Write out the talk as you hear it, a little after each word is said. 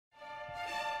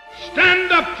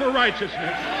Stand up for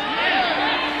righteousness.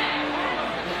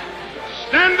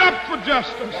 Stand up for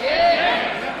justice.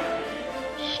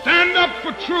 Stand up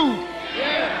for truth.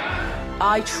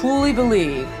 I truly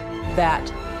believe that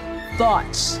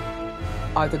thoughts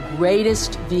are the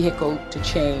greatest vehicle to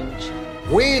change.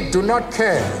 We do not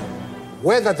care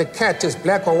whether the cat is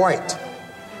black or white,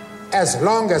 as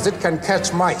long as it can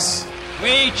catch mice.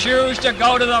 We choose to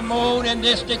go to the moon in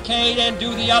this decade and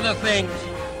do the other things,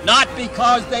 not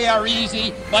because they are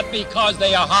easy, but because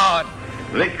they are hard.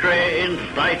 Victory in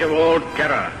spite of all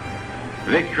terror.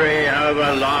 Victory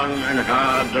however long and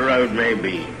hard the road may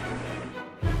be.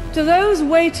 To those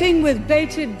waiting with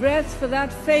bated breath for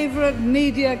that favorite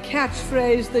media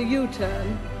catchphrase, the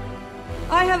U-turn,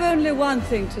 I have only one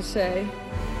thing to say.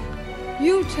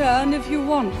 U-turn if you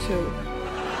want to.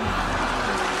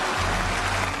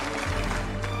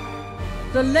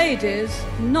 The ladies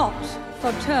not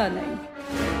for turning.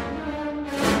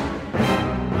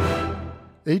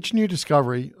 Each new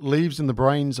discovery leaves in the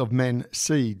brains of men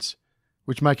seeds,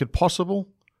 which make it possible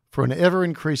for an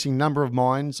ever-increasing number of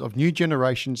minds of new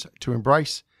generations to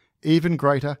embrace even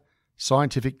greater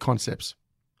scientific concepts,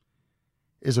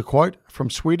 is a quote from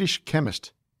Swedish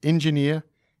chemist, engineer,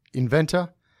 inventor,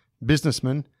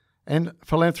 businessman, and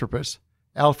philanthropist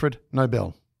Alfred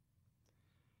Nobel.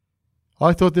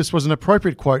 I thought this was an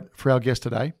appropriate quote for our guest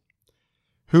today,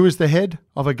 who is the head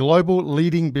of a global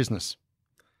leading business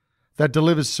that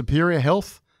delivers superior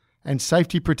health and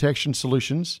safety protection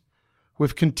solutions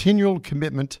with continual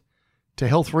commitment to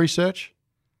health research,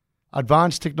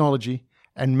 advanced technology,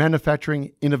 and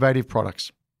manufacturing innovative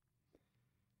products.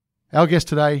 Our guest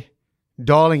today,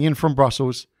 dialing in from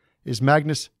Brussels, is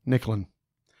Magnus Nicolin,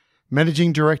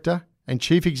 Managing Director and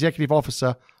Chief Executive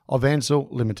Officer of Ansell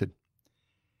Limited.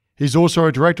 He's also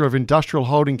a Director of Industrial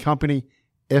Holding Company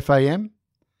FAM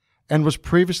and was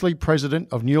previously President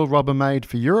of Neil Rubbermaid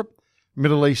for Europe,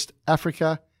 Middle East,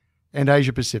 Africa, and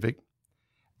Asia Pacific,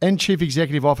 and Chief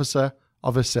Executive Officer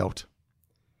of Acelt.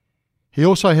 He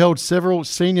also held several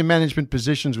senior management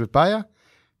positions with Bayer,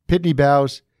 Pitney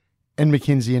Bowes, and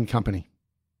McKinsey & Company.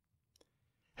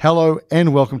 Hello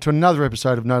and welcome to another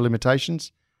episode of No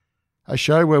Limitations, a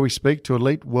show where we speak to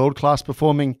elite world-class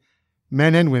performing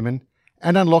men and women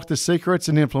and unlock the secrets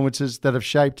and influences that have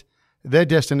shaped their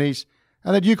destinies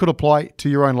and that you could apply to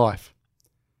your own life.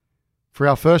 For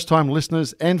our first-time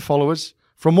listeners and followers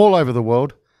from all over the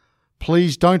world,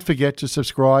 please don't forget to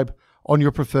subscribe on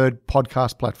your preferred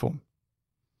podcast platform.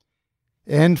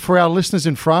 And for our listeners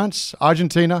in France,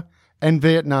 Argentina, and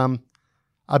Vietnam,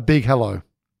 a big hello.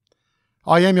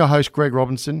 I am your host, Greg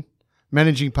Robinson,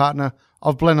 Managing Partner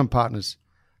of Blenheim Partners,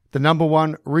 the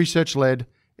 #1 research-led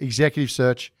executive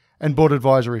search and board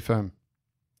advisory firm.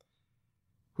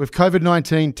 With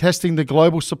COVID-19 testing the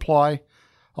global supply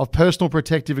of personal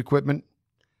protective equipment,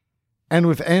 and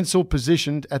with Ansell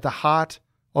positioned at the heart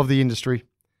of the industry,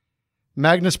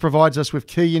 Magnus provides us with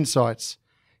key insights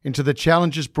into the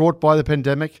challenges brought by the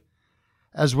pandemic,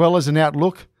 as well as an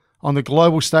outlook on the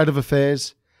global state of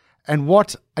affairs and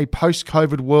what a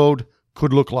post-COVID world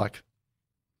could look like.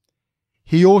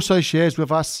 He also shares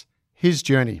with us his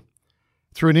journey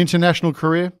through an international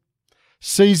career,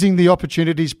 seizing the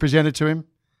opportunities presented to him,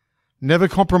 never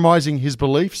compromising his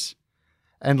beliefs,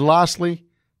 and lastly,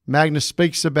 Magnus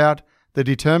speaks about the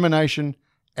determination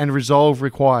and resolve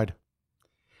required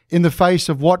in the face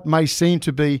of what may seem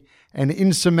to be an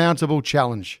insurmountable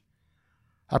challenge,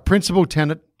 a principal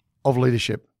tenet of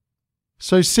leadership.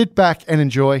 So sit back and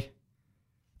enjoy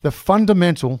the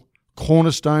fundamental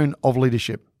cornerstone of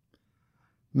leadership.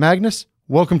 Magnus,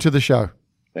 welcome to the show.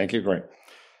 Thank you, Greg.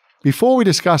 Before we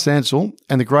discuss Ansell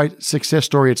and the great success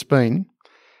story it's been,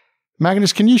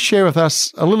 Magnus, can you share with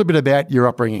us a little bit about your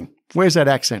upbringing? Where's that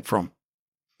accent from?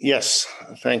 Yes,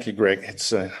 thank you, Greg.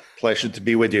 It's a pleasure to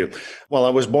be with you. Well, I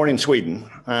was born in Sweden,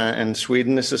 and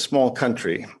Sweden is a small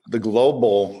country. The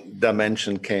global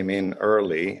dimension came in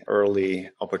early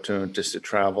opportunities to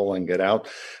travel and get out,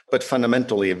 but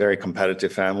fundamentally a very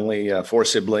competitive family, 4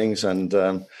 siblings, and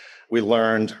we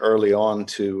learned early on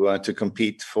to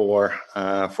compete for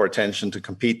attention, to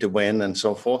compete to win, and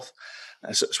so forth.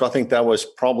 So I think that was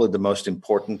probably the most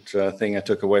important thing I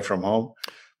took away from home.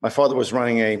 My father was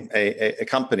running a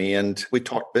company, and we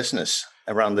talked business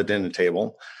around the dinner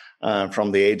table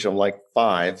from the age of like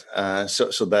 5.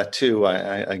 So that too,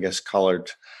 I guess, colored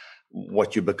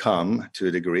what you become to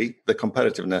a degree. The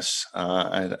competitiveness,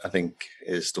 I think,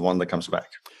 is the one that comes back.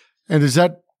 And does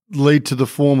that lead to the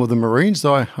form of the Marines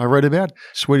that I read about,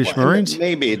 Swedish Marines?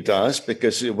 Maybe it does,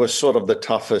 because it was sort of the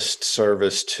toughest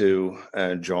service to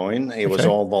join. It was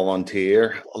all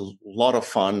volunteer, a lot of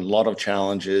fun, a lot of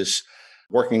challenges.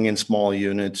 working in small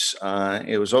units.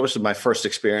 It was obviously my first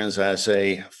experience as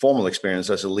a formal experience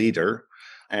as a leader,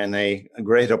 and a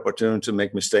great opportunity to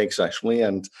make mistakes actually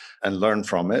and learn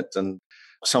from it. And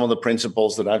some of the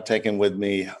principles that I've taken with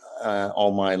me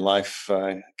all my life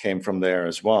came from there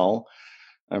as well.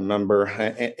 I remember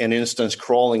an instance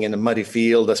crawling in a muddy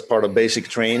field as part of basic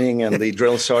training, and the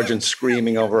drill sergeant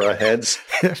screaming over our heads,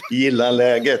 "Gilla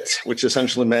läget," which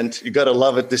essentially meant you got to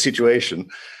love it, the situation.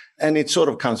 And it sort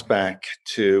of comes back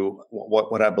to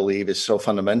what I believe is so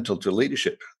fundamental to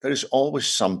leadership. There is always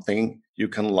something you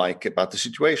can like about the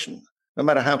situation, no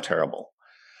matter how terrible.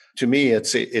 To me,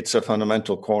 it's a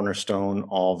fundamental cornerstone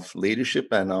of leadership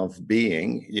and of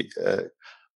being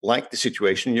like the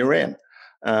situation you're in.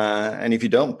 And if you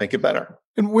don't, make it better.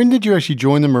 And when did you actually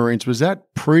join the Marines? Was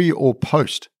that pre or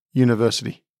post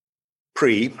university?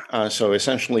 Pre. So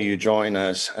essentially you join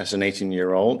as an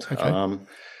 18-year-old. Okay.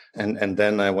 And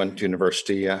then I went to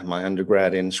university, my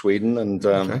undergrad in Sweden, and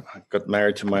I got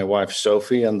married to my wife,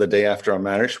 Sophie. And the day after our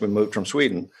marriage, we moved from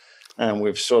Sweden. And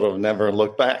we've sort of never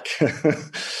looked back.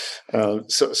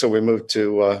 So we moved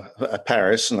to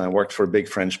Paris, and I worked for a big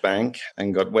French bank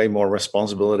and got way more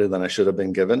responsibility than I should have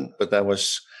been given. But that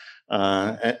was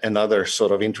another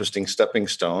sort of interesting stepping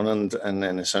stone. And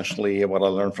then essentially what I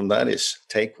learned from that is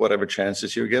take whatever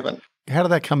chances you're given. How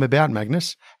did that come about,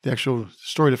 Magnus, the actual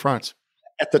story to France?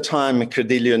 At the time,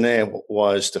 Crédit Lyonnais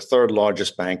was the third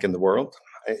largest bank in the world.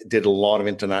 It did a lot of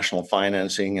international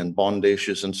financing and bond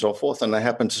issues and so forth. And I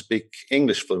happened to speak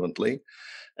English fluently.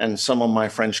 And some of my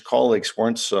French colleagues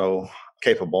weren't so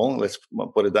capable, let's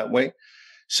put it that way.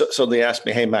 So they asked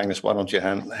me, "Hey, Magnus, why don't you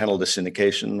handle the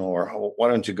syndication? Or why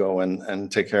don't you go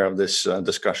and take care of this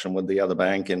discussion with the other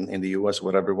bank in the US,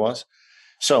 whatever it was?"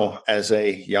 So as a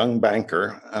young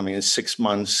banker, 6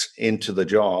 months into the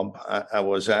job, I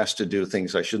was asked to do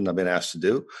things I shouldn't have been asked to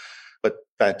do. But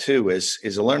that too is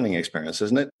a learning experience,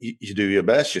 isn't it? You do your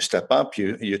best, you step up,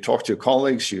 you talk to your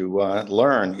colleagues, you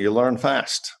learn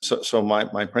fast. So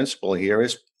my principle here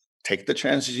is take the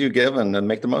chances you give and then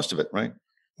make the most of it, right?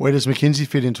 Where does McKinsey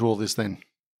fit into all this then?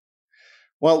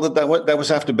 Well, that was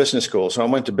after business school. So I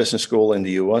went to business school in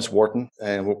the US, Wharton,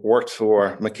 and worked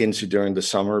for McKinsey during the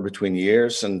summer between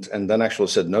years, and then actually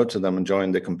said no to them and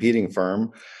joined the competing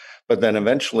firm. But then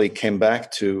eventually came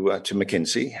back to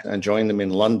McKinsey and joined them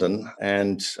in London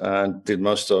and did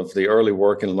most of the early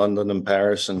work in London and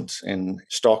Paris, and in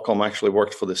Stockholm actually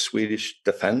worked for the Swedish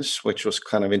Defense, which was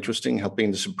kind of interesting,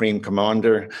 helping the Supreme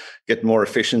Commander get more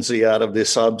efficiency out of the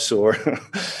subs or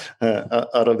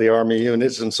out of the army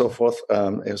units and so forth.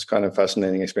 It was kind of a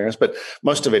fascinating experience, but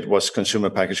most of it was consumer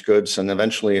packaged goods. And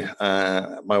eventually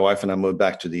my wife and I moved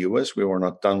back to the US. We were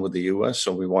not done with the US,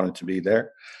 so we wanted to be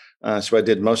there. So I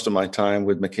did most of my time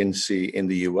with McKinsey in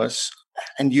the US,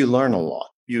 and you learn a lot.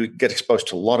 You get exposed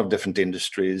to a lot of different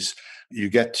industries. You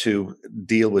get to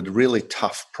deal with really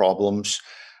tough problems.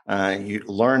 You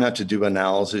learn how to do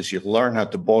analysis. You learn how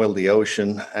to boil the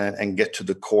ocean and get to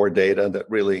the core data that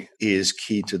really is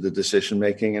key to the decision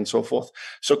making and so forth.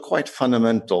 So quite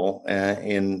fundamental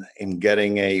in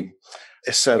getting a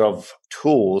set of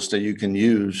tools that you can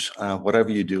use whatever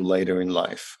you do later in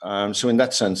life. So in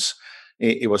that sense,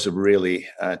 it was a really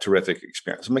terrific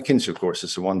experience. McKinsey, of course,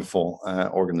 is a wonderful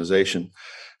organization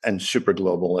and super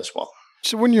global as well.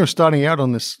 So when you were starting out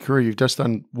on this career, you've just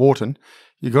done Wharton,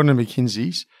 you got into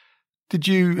McKinsey's. Did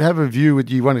you have a view,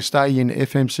 do you want to stay in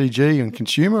FMCG and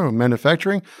consumer or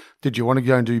manufacturing? Did you want to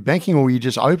go and do banking, or were you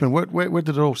just open? Where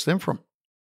did it all stem from?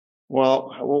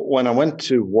 Well, when I went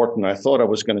to Wharton, I thought I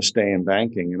was going to stay in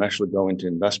banking and actually go into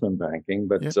investment banking.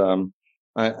 But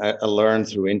I learned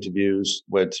through interviews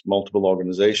with multiple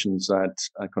organizations that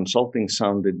consulting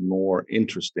sounded more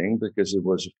interesting because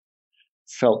it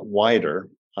felt wider.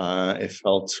 It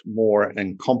felt more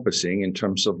encompassing in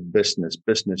terms of business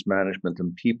management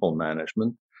and people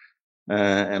management.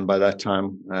 And by that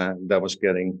time, that was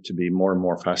getting to be more and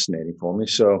more fascinating for me.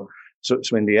 So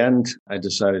in the end, I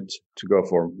decided to go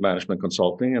for management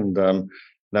consulting, and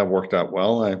that worked out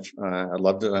well. I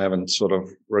loved it. I haven't sort of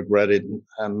regretted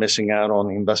missing out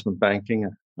on investment banking.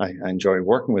 I enjoy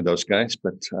working with those guys,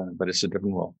 but it's a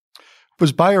different role.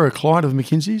 Was Bayer a client of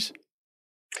McKinsey's?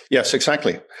 Yes,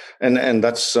 exactly. And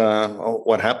that's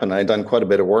what happened. I'd done quite a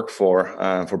bit of work for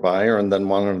Bayer, and then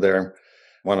one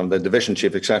of the division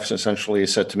chief execs essentially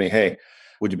said to me, "Hey,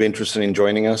 would you be interested in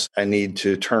joining us? I need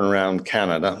to turn around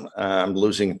Canada. I'm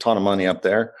losing a ton of money up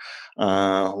there.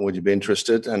 Would you be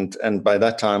interested?" And by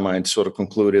that time, I'd sort of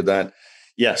concluded that,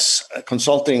 yes,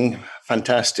 consulting,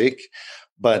 fantastic,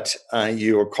 but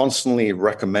you're constantly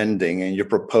recommending and you're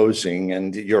proposing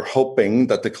and you're hoping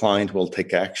that the client will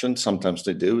take action. Sometimes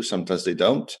they do, sometimes they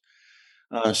don't.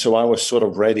 So I was sort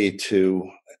of ready to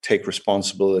take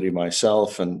responsibility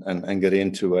myself and get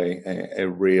into a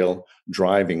real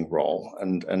driving role.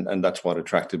 And that's what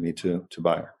attracted me to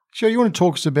Bayer. Sure, you want to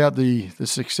talk to us about the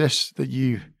success that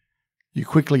you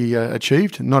quickly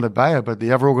achieved, not at Bayer, but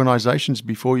the other organisations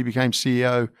before you became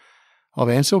CEO of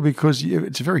Ansell, because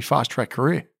it's a very fast-track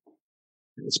career.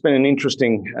 It's been an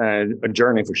interesting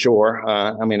journey for sure.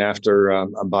 After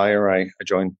Bayer, I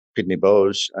joined Pitney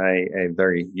Bowes, a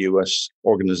very U.S.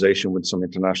 organization with some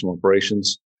international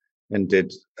operations, and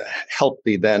did help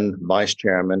the then vice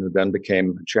chairman, who then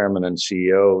became chairman and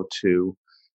CEO, to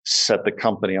set the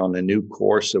company on a new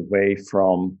course away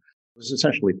from, it was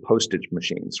essentially postage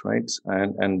machines, right?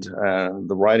 And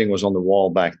the writing was on the wall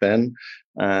back then,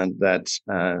 and that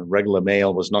regular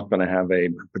mail was not going to have a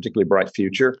particularly bright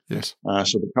future. Yes.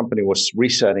 So the company was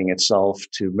resetting itself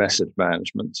to message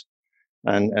management.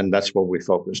 And that's what we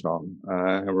focused on.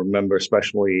 I remember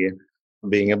especially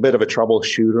being a bit of a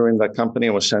troubleshooter in that company.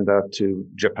 I was sent out to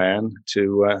Japan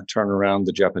to turn around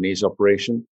the Japanese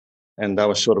operation. And that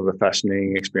was sort of a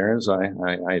fascinating experience.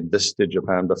 I had visited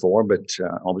Japan before, but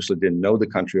obviously didn't know the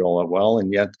country all that well.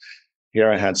 And yet here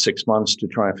I had 6 months to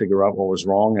try and figure out what was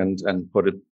wrong and put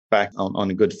it back on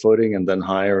a good footing, and then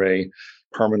hire a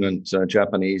permanent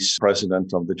Japanese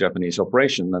president of the Japanese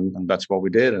operation. And that's what we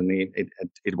did. And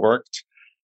it worked.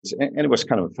 And it was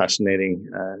kind of a fascinating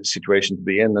situation to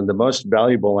be in. And the most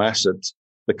valuable asset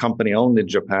the company owned in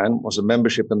Japan was a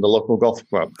membership in the local golf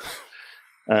club.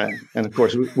 And of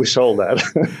course, we sold that.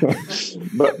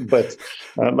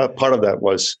 but part of that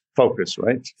was focus,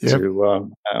 right? Yep.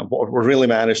 To what really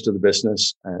matters to the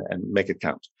business and make it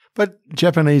count. But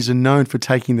Japanese are known for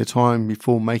taking the time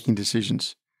before making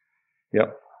decisions.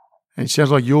 Yep. And it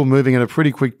sounds like you're moving at a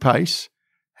pretty quick pace.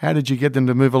 How did you get them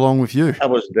to move along with you? I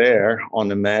was there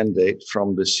on a mandate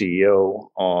from the CEO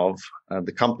of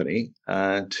the company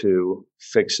to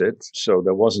fix it. So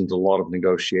there wasn't a lot of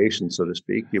negotiation, so to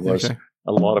speak. It was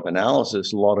a lot of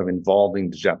analysis, a lot of involving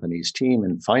the Japanese team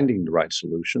in finding the right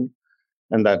solution.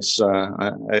 And that's,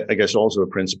 I guess, also a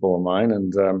principle of mine.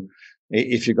 And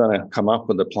if you're going to come up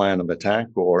with a plan of attack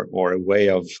or a way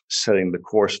of setting the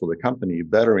course for the company, you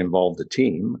better involve the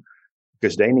team,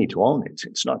 because they need to own it.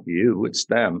 It's not you, it's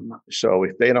them. So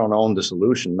if they don't own the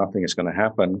solution, nothing is going to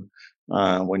happen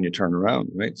when you turn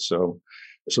around, right? So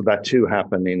that too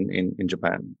happened in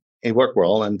Japan. It worked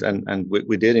well, and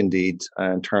we did indeed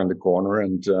turn the corner.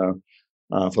 And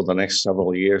for the next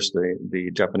several years,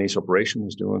 the Japanese operation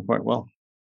was doing quite well.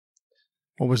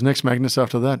 What was next, Magnus,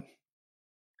 after that?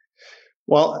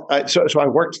 Well, so I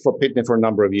worked for Pitney for a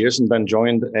number of years, and then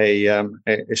joined a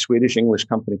Swedish-English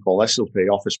company called SLT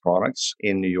Office Products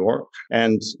in New York.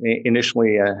 And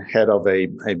initially head of a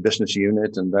business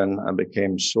unit, and then I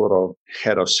became sort of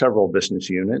head of several business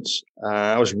units.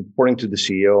 I was reporting to the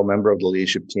CEO, a member of the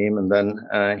leadership team, and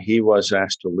then he was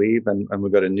asked to leave, and we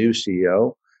got a new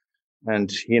CEO.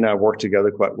 And he and I worked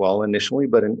together quite well initially,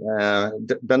 but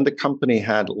then the company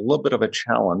had a little bit of a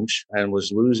challenge and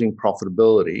was losing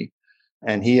profitability.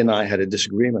 And he and I had a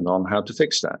disagreement on how to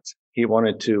fix that. He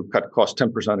wanted to cut costs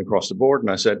 10% across the board.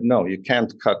 And I said, no, you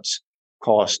can't cut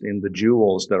cost in the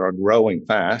jewels that are growing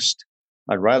fast.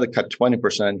 I'd rather cut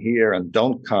 20% here and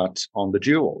don't cut on the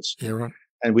jewels. Yeah, right.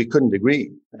 And we couldn't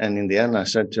agree. And in the end, I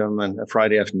said to him on a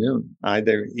Friday afternoon,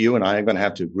 either you and I are going to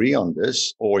have to agree on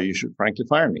this, or you should frankly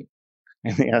fire me.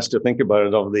 And he has to think about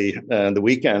it over the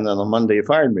weekend. And on Monday, he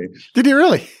fired me. Did he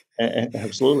really?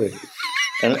 Absolutely.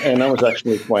 And I was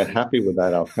actually quite happy with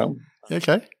that outcome.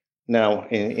 Okay. Now,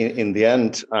 in the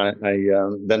end, I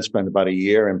then spent about a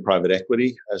year in private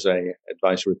equity as a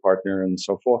advisory partner and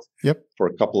so forth. Yep. For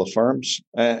a couple of firms.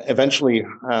 Eventually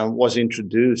was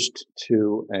introduced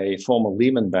to a former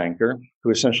Lehman banker who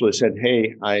essentially said,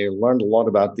 hey, I learned a lot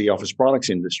about the office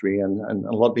products industry, and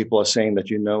a lot of people are saying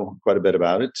that you know quite a bit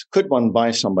about it. Could one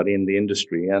buy somebody in the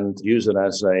industry and use it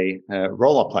as a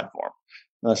roll-up platform?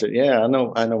 And I said, yeah, I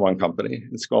know one company.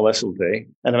 It's called SLT.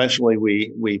 And eventually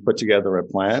we put together a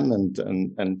plan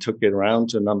and took it around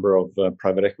to a number of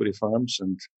private equity firms,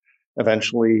 and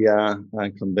eventually I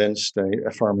convinced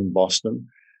a firm in Boston.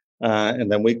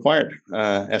 And then we acquired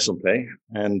SLT,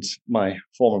 and my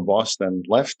former boss then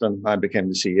left, and I became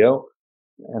the CEO.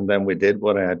 And then we did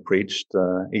what I had preached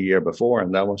a year before,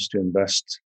 and that was to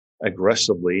invest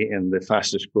aggressively in the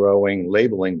fastest growing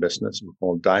labeling business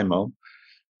called Dymo.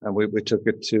 And we took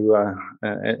it to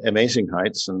amazing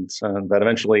heights, and that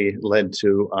eventually led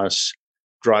to us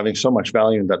driving so much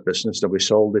value in that business that we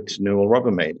sold it to Newell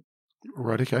Rubbermaid.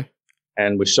 Right, okay.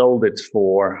 And we sold it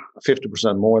for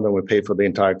 50% more than we paid for the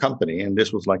entire company. And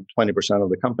this was like 20% of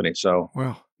the company. So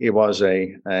Wow. it was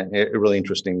a really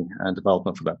interesting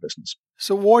development for that business.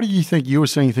 So why do you think you were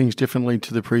seeing things differently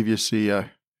to the previous CEO?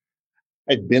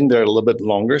 I'd been there a little bit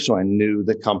longer, so I knew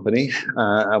the company.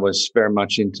 I was very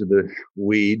much into the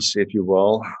weeds, if you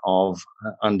will, of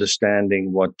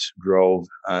understanding what drove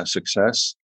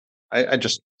success. I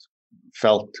just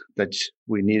felt that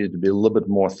we needed to be a little bit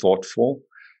more thoughtful.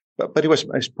 But it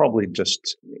was probably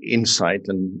just insight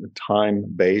and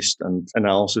time-based and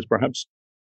analysis, perhaps.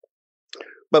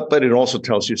 But it also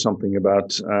tells you something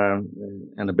about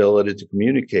an ability to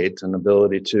communicate, an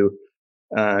ability to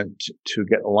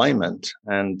get alignment.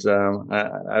 And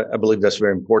I believe that's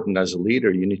very important as a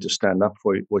leader. You need to stand up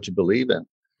for what you believe in.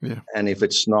 Yeah. And if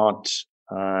it's not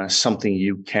something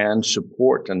you can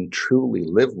support and truly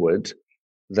live with,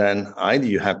 then either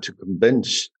you have to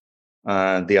convince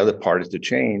the other party to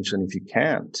change. And if you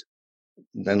can't,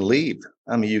 then leave.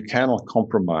 I mean, you cannot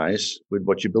compromise with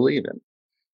what you believe in.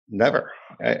 Never.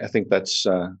 I think that's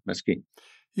key.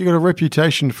 You got a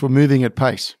reputation for moving at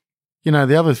pace. You know,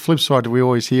 the other flip side that we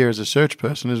always hear as a search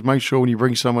person is make sure when you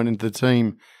bring someone into the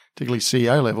team, particularly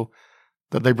CEO level,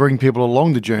 that they bring people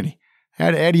along the journey.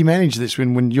 How do you manage this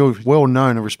when you're well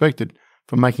known and respected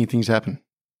for making things happen?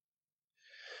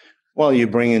 Well, you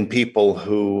bring in people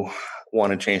who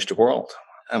want to change the world.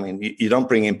 I mean, you don't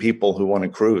bring in people who want to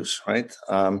cruise, right?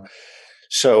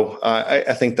 So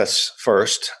I think that's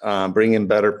first. Bring in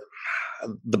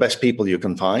the best people you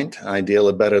can find,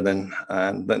 ideally better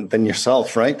than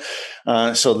yourself, right?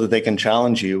 So that they can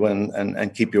challenge you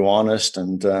and keep you honest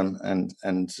and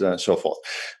so forth.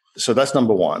 So that's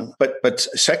number one. But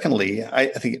secondly, I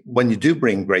think when you do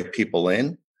bring great people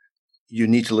in, you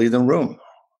need to leave them room.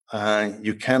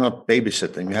 You cannot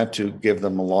babysit them. You have to give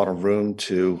them a lot of room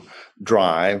to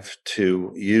drive,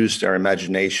 to use their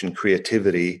imagination,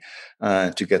 creativity,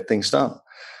 to get things done.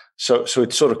 So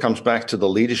it sort of comes back to the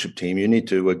leadership team. You need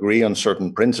to agree on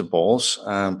certain principles,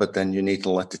 but then you need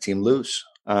to let the team loose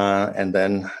and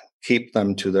then keep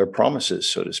them to their promises,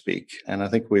 so to speak. And I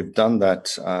think we've done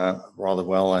that rather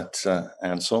well at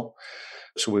Ansell.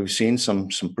 So we've seen some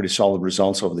pretty solid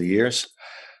results over the years.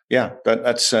 Yeah,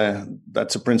 that's a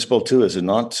principle too, is it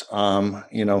not?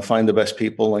 Find the best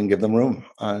people and give them room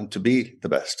to be the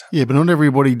best. Yeah, but not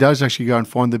everybody does actually go and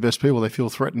find the best people. They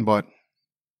feel threatened by it.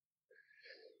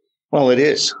 Well, it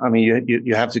is. I mean,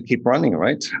 you have to keep running,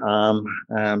 right?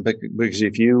 Because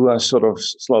if you sort of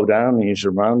slow down and you're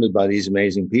surrounded by these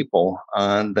amazing people,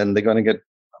 then they're going to get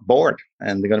bored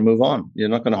and they're going to move on. You're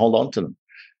not going to hold on to them.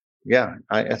 Yeah,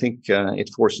 I think it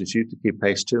forces you to keep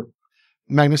pace too.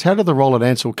 Magnus, how did the role at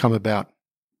Ansell come about?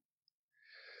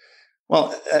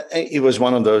 Well, it was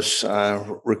one of those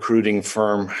recruiting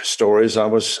firm stories. I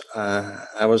was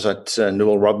at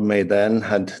Newell Rubbermaid then,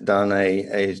 had done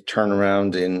a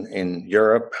turnaround in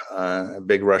Europe, a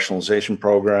big rationalization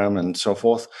program and so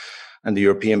forth. And the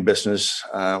European business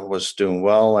was doing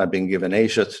well. I'd been given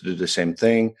Asia to do the same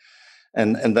thing.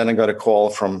 And then I got a call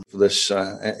from this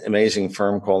amazing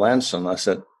firm called Ansell. I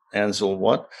said, Ansell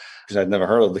what? Because I'd never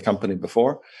heard of the company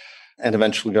before, and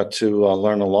eventually got to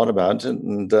learn a lot about it,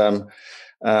 and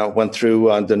went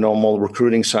through the normal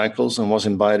recruiting cycles and was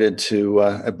invited to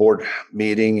a board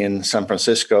meeting in San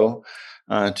Francisco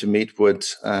to meet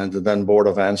with the then board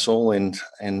of Ansell in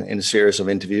a series of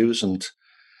interviews. And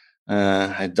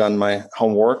I'd done my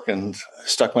homework and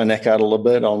stuck my neck out a little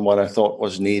bit on what I thought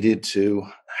was needed to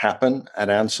happen at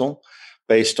Ansell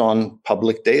based on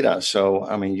public data. So,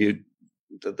 I mean,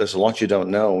 there's a lot you don't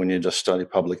know when you just study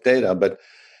public data, but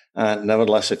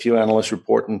nevertheless, a few analysts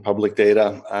report in public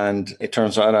data, and it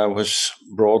turns out I was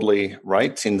broadly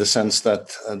right in the sense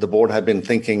that the board had been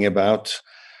thinking about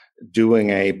doing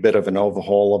a bit of an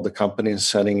overhaul of the company and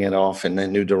setting it off in a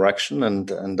new direction,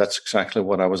 and that's exactly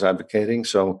what I was advocating.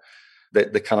 So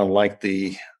they kind of liked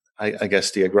the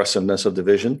aggressiveness of the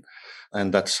vision,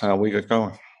 and that's how we got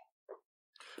going.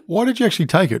 Why did you actually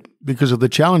take it? Because of the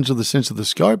challenge of the sense of the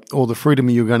scope, or the freedom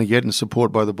you're going to get and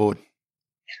support by the board?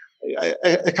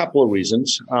 A couple of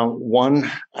reasons. One,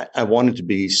 I wanted to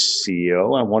be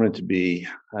CEO. I wanted to be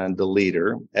the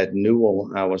leader. At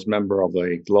Newell, I was member of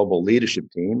a global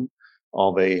leadership team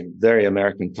of a very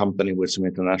American company with some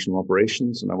international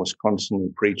operations, and I was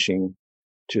constantly preaching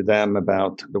to them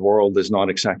about the world is not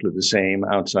exactly the same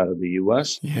outside of the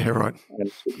US. Yeah, right.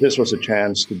 And this was a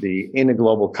chance to be in a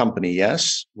global company,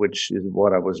 yes, which is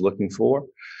what I was looking for,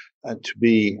 to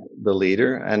be the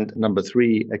leader. And number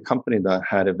three, a company that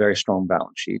had a very strong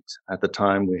balance sheet. At the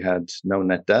time, we had no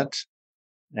net debt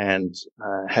and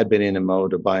had been in a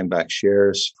mode of buying back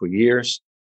shares for years.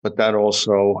 But that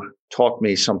also taught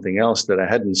me something else that I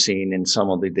hadn't seen in some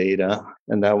of the data,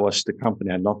 and that was the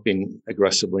company had not been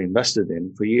aggressively invested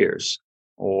in for years.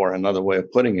 Or another way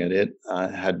of putting it,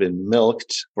 had been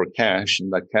milked for cash,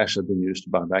 and that cash had been used to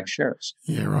buy back shares.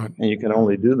 Yeah, right. And you can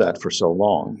only do that for so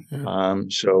long. Yeah.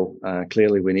 So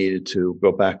clearly we needed to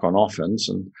go back on offense,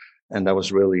 and that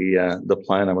was really the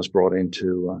plan I was brought in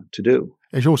to do.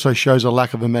 It also shows a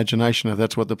lack of imagination if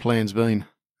that's what the plan's been.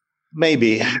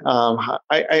 Maybe.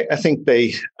 I think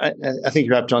I think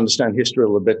you have to understand history a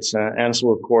little bit.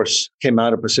 Ansell, of course, came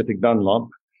out of Pacific Dunlop,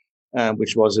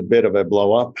 which was a bit of a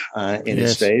blow up in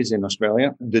its days in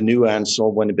Australia. The new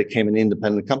Ansell, when it became an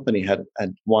independent company, had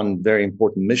one very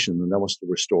important mission, and that was to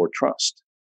restore trust.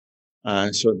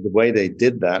 So the way they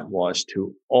did that was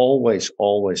to always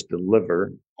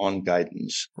deliver on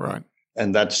guidance. Right.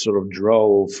 And that sort of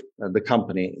drove the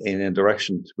company in a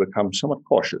direction to become somewhat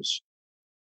cautious.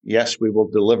 Yes, we will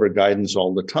deliver guidance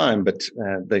all the time, but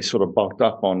they sort of bulked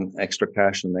up on extra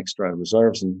cash and extra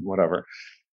reserves and whatever.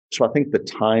 So I think the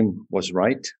time was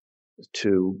right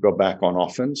to go back on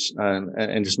offense, and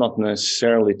it's not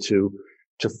necessarily to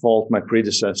fault my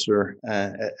predecessor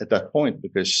at that point,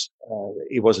 because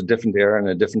it was a different era and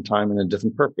a different time and a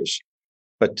different purpose.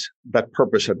 But that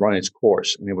purpose had run its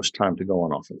course, and it was time to go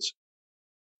on offense.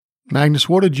 Magnus,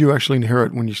 what did you actually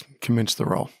inherit when you commenced the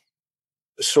role?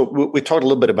 So we talked a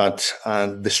little bit about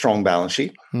the strong balance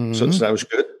sheet. Mm-hmm. So that was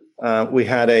good. We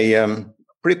had a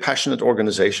pretty passionate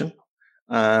organization.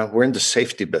 We're in the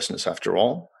safety business, after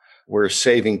all. We're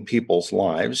saving people's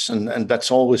lives. And that's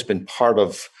always been part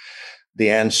of the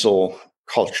Ansell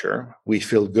culture. We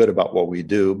feel good about what we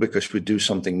do because we do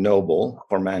something noble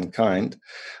for mankind.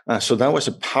 So that was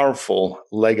a powerful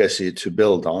legacy to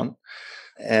build on.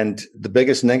 And the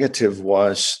biggest negative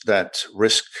was that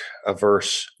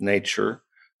risk-averse nature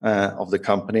of the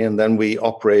company. And then we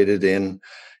operated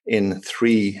in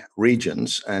 3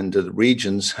 regions, and the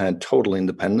regions had total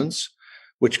independence,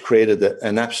 which created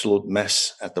an absolute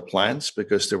mess at the plants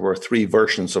because there were 3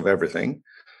 versions of everything.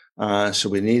 So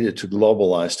we needed to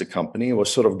globalize the company. It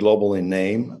was sort of global in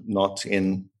name, not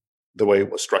in the way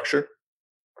it was structured.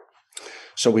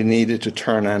 So we needed to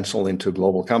turn Ansell into a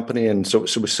global company. And so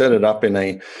we set it up in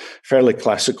a fairly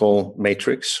classical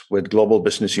matrix with global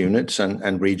business units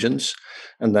and regions,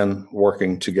 and then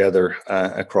working together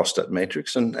across that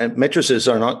matrix. And matrices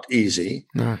are not easy,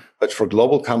 no. But for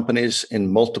global companies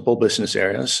in multiple business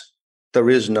areas, there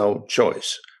is no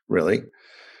choice, really.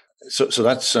 So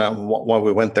that's why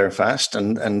we went there fast.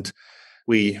 And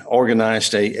we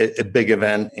organized a big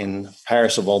event in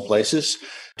Paris, of all places,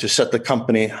 to set the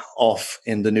company off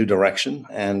in the new direction.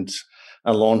 And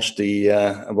I launched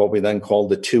what we then called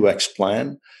the 2X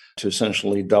plan, to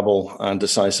essentially double the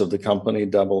size of the company,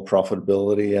 double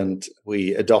profitability. And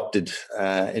we adopted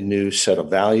a new set of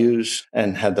values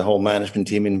and had the whole management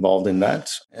team involved in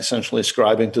that, essentially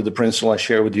ascribing to the principle I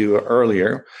shared with you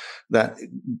earlier, that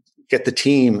get the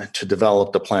team to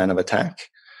develop the plan of attack.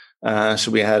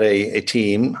 So we had a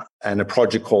team and a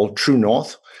project called True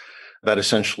North that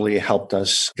essentially helped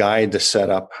us guide the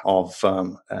setup of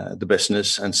the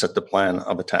business and set the plan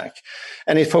of attack.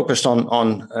 And it focused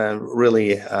on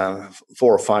really 4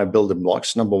 or 5 building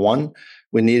blocks. Number 1,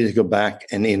 we needed to go back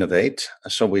and innovate.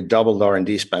 So we doubled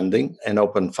R&D spending and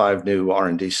opened 5 new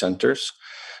R&D centers.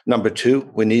 Number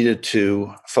 2, we needed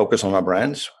to focus on our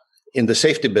brands. In the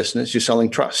safety business, you're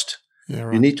selling trust. Yeah,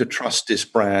 right. You need to trust this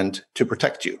brand to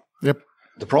protect you. Yep.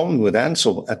 The problem with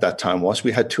Ansell at that time was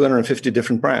we had 250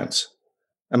 different brands,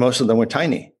 and most of them were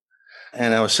tiny.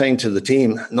 And I was saying to the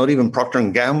team, not even Procter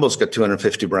 & Gamble's got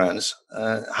 250 brands.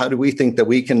 How do we think that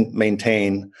we can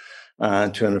maintain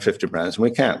 250 brands? And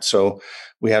we can't. So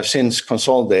we have since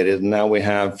consolidated, and now we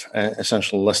have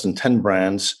essentially less than 10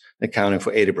 brands accounting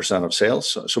for 80% of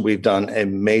sales. So we've done a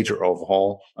major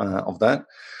overhaul of that.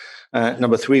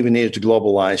 Number 3, we needed to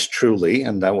globalize truly,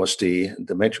 and that was the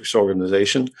matrix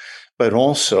organization, but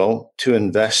also to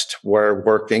invest where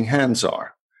working hands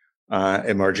are,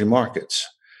 emerging markets,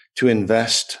 to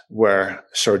invest where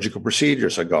surgical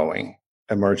procedures are going,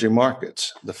 emerging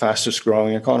markets, the fastest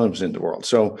growing economies in the world.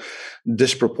 So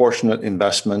disproportionate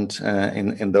investment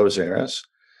in those areas.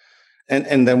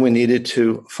 And then we needed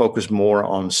to focus more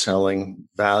on selling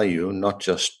value, not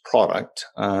just product.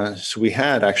 So we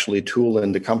had actually a tool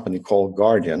in the company called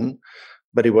Guardian,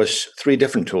 but it was 3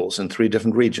 different tools in 3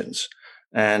 different regions.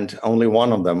 And only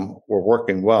one of them were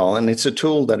working well. And it's a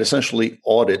tool that essentially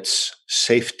audits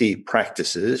safety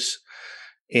practices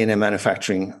in a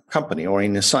manufacturing company or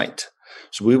in a site.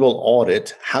 So we will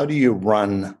audit, how do you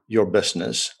run your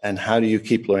business and how do you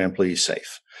keep your employees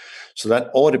safe? So that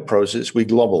audit process we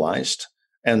globalized,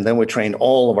 And then we trained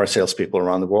all of our salespeople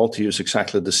around the world to use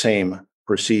exactly the same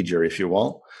procedure, if you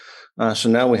will. So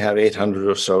now we have 800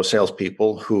 or so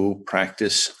salespeople who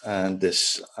practice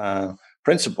this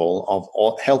principle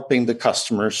of helping the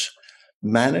customers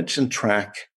manage and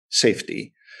track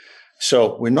safety.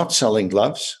 So we're not selling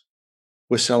gloves,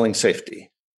 we're selling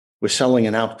safety. We're selling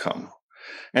an outcome.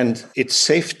 And it's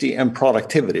safety and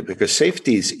productivity, because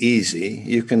safety is easy.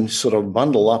 You can sort of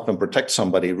bundle up and protect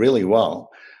somebody really well.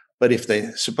 But if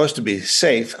they're supposed to be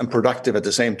safe and productive at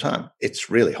the same time, it's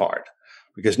really hard,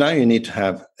 because now you need to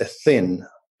have a thin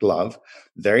glove,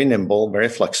 very nimble, very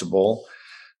flexible,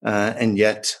 and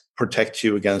yet protect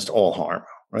you against all harm,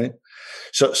 right?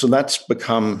 So that's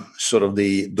become sort of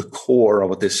the core of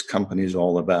what this company is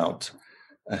all about,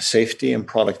 safety and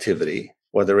productivity,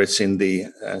 whether it's in the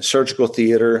surgical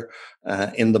theater,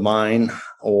 in the mine,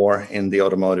 or in the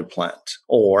automotive plant,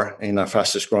 or in our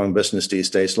fastest growing business these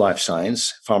days, life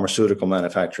science, pharmaceutical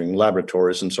manufacturing,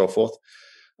 laboratories, and so forth,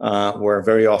 where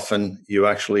very often you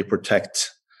actually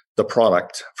protect the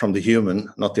product from the human,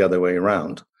 not the other way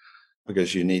around,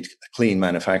 because you need clean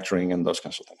manufacturing and those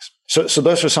kinds of things. So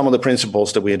those are some of the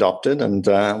principles that we adopted, and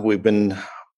we've been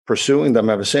pursuing them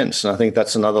ever since. And I think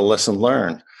that's another lesson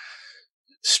learned.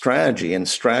 Strategy and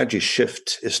strategy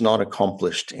shift is not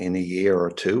accomplished in a year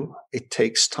or two. It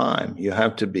takes time. You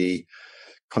have to be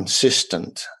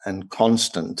consistent and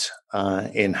constant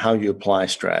in how you apply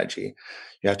strategy.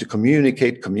 You have to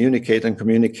communicate, and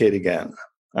communicate again.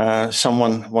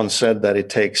 Someone once said that it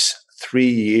takes 3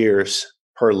 years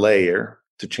per layer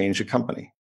to change a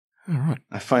company. All right.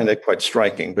 I find that quite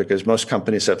striking, because most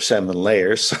companies have 7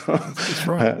 layers. That's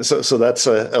right. So that's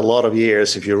a lot of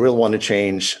years if you really want to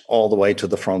change all the way to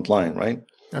the front line, right?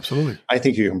 Absolutely. I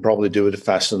think you can probably do it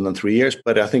faster than 3 years,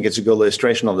 but I think it's a good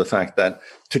illustration of the fact that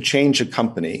to change a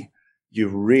company, you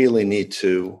really need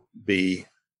to be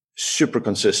super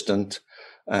consistent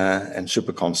and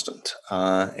super constant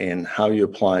in how you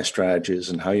apply strategies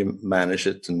and how you manage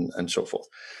it and so forth.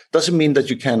 Doesn't mean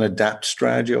that you can adapt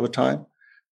strategy over time,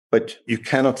 but you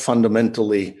cannot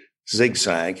fundamentally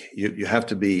zigzag. You have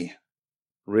to be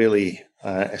really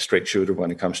a straight shooter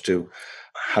when it comes to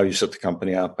how you set the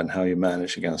company up and how you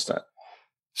manage against that.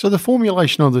 So the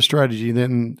formulation of the strategy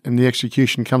then and the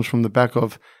execution comes from the back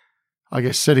of, I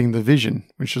guess, setting the vision,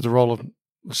 which is the role of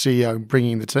the CEO,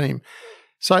 bringing the team.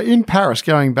 So in Paris,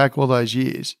 going back all those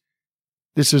years,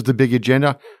 this is the big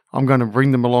agenda. I'm going to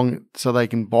bring them along so they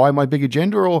can buy my big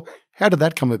agenda, or how did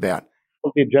that come about?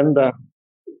 Well, the agenda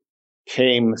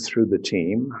came through the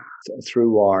team,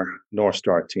 through our North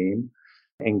Star team,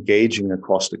 engaging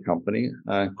across the company.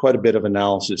 Quite a bit of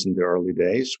analysis in the early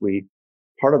days.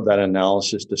 Part of that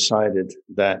analysis decided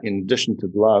that in addition to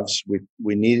gloves,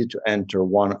 we needed to enter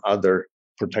one other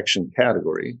protection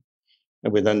category.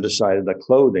 And we then decided that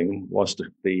clothing was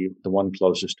the one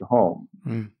closest to home,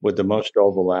 with the most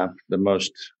overlap, the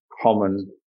most common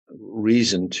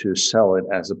reason to sell it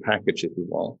as a package, if you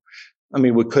will. I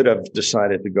mean, we could have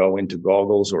decided to go into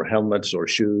goggles or helmets or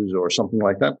shoes or something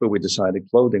like that, but we decided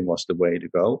clothing was the way to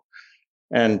go.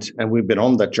 And we've been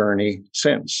on that journey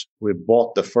since. We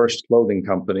bought the first clothing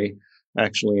company,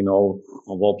 actually of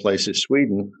all places,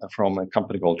 Sweden, from a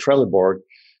company called Trelleborg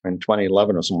in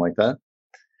 2011 or something like that.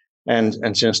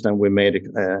 And since then, we made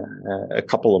a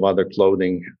couple of other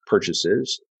clothing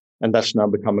purchases, and that's now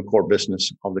become a core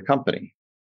business of the company.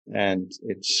 And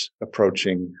it's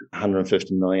approaching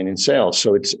 150 million in sales.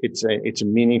 So it's a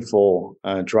meaningful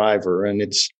driver, and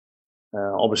it's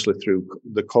obviously through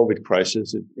the COVID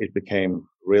crisis, it became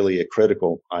really a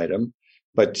critical item.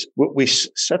 But we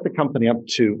set the company up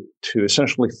to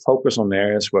essentially focus on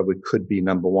areas where we could be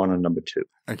number one and number two,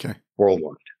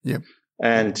 worldwide. Yep.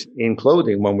 And in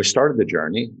clothing, when we started the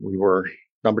journey, we were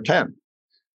number 10.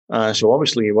 So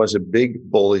obviously it was a big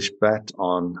bullish bet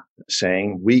on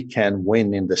saying we can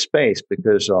win in the space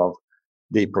because of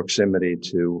the proximity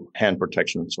to hand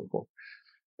protection and so forth.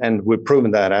 And we've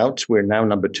proven that out. We're now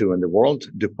number 2 in the world.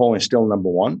 DuPont is still number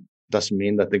 1. Doesn't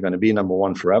mean that they're going to be number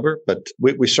 1 forever, but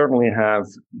we certainly have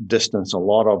distanced a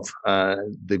lot of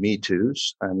the Me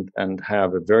Too's and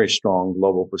have a very strong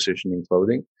global position in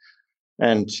clothing.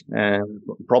 And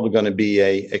probably going to be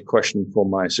a question for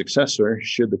my successor,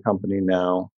 should the company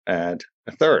now add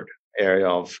a third area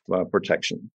of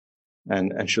protection?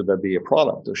 And should that be a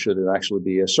product, or should it actually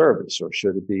be a service, or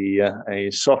should it be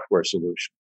a software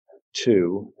solution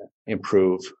to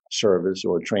improve service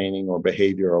or training or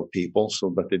behavior of people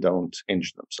so that they don't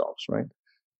injure themselves, right?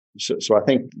 So I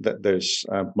think that there's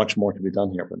much more to be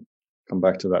done here, but come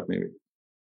back to that maybe.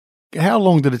 How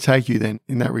long did it take you then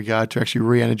in that regard to actually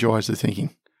re-energize the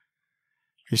thinking?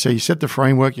 You say you set the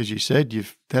framework, as you said,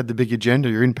 you've had the big agenda,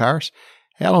 you're in Paris.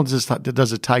 How long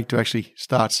does it take to actually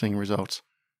start seeing results?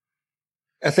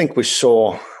 I think we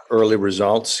saw early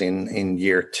results in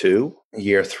year 2.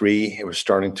 Year 3, it was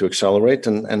starting to accelerate.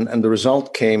 And the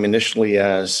result came initially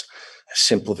as a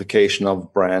simplification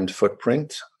of brand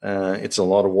footprint. It's a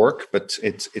lot of work, but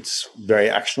it's very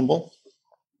actionable.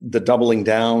 The doubling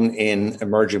down in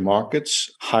emerging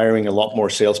markets, hiring a lot more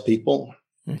salespeople.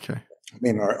 Okay. I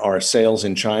mean, our sales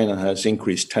in China has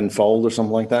increased tenfold or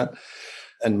something like that.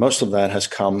 And most of that has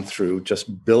come through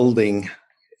just building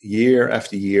year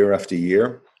after year after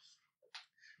year.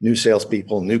 New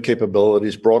salespeople, new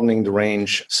capabilities, broadening the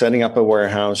range, setting up a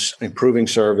warehouse, improving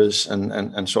service,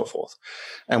 and so forth.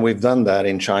 And we've done that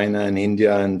in China and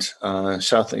India and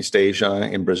Southeast Asia,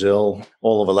 in Brazil,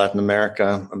 all over Latin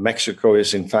America. Mexico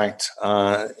is, in fact,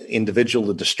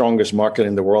 individually the strongest market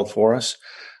in the world for us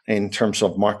in terms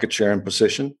of market share and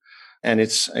position. And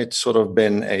it's sort of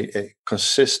been a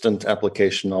consistent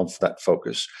application of that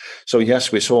focus. So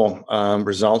yes, we saw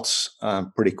results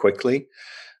pretty quickly.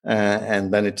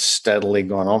 And then it's steadily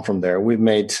gone on from there. We've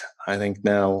made, I think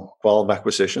now, 12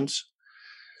 acquisitions.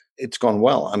 It's gone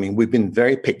well. I mean, we've been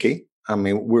very picky. I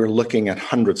mean, we're looking at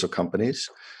hundreds of companies,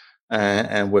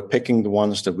 and we're picking the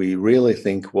ones that we really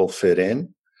think will fit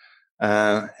in.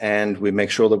 And we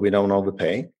make sure that we don't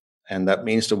overpay. And that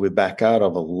means that we back out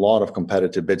of a lot of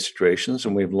competitive bid situations,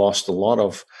 and we've lost a lot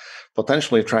of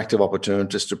potentially attractive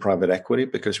opportunities to private equity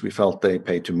because we felt they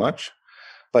pay too much.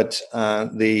 But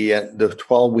the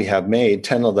 12 we have made,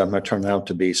 10 of them have turned out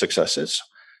to be successes.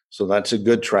 So that's a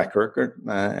good track record,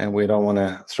 and we don't want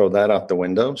to throw that out the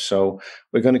window. So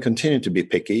we're going to continue to be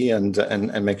picky and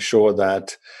make sure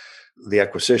that the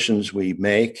acquisitions we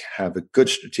make have a good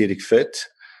strategic fit,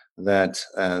 that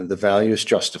the value is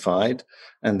justified,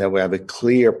 and that we have a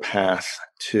clear path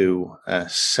to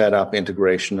set up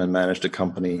integration and manage the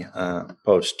company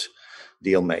post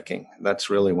deal making. That's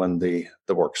really when the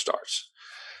work starts.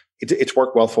 It's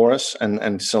worked well for us, and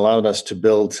it's allowed us to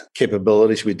build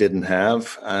capabilities we didn't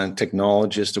have, and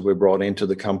technologies that we brought into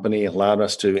the company allowed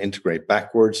us to integrate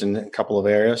backwards in a couple of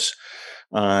areas.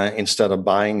 Instead of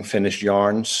buying finished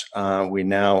yarns, we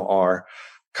now are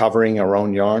covering our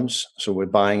own yarns. So we're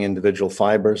buying individual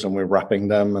fibers and we're wrapping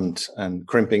them and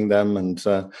crimping them and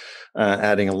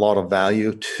adding a lot of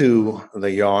value to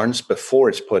the yarns before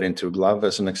it's put into a glove,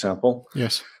 as an example.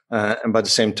 Yes. And by the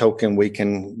same token, we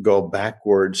can go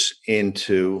backwards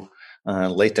into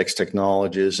latex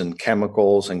technologies and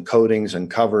chemicals and coatings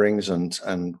and coverings and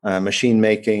machine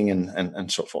making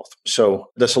and so forth.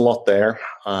 So there's a lot there,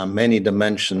 many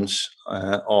dimensions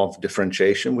of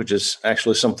differentiation, which is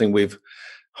actually something we've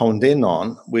honed in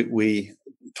on. We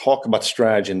talk about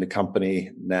strategy in the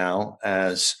company now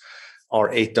as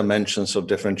our 8 dimensions of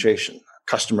differentiation.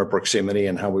 Customer proximity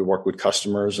and how we work with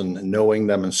customers and knowing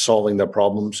them and solving their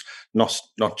problems, not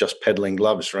just peddling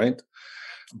gloves, right?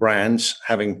 Brands,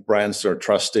 having brands that are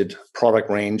trusted, product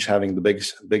range, having the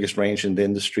biggest range in the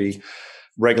industry,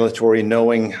 regulatory,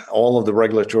 knowing all of the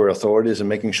regulatory authorities and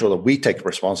making sure that we take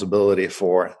responsibility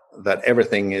for that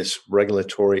everything is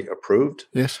regulatory approved.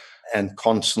 Yes. And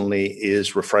constantly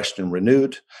is refreshed and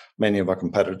renewed. Many of our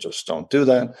competitors don't do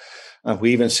that.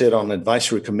 We even sit on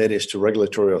advisory committees to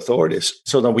regulatory authorities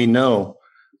so that we know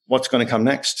what's going to come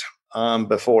next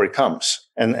before it comes.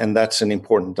 And that's an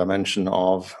important dimension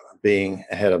of being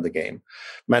ahead of the game.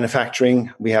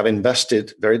 Manufacturing, we have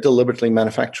invested very deliberately in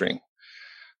manufacturing.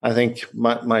 I think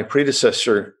my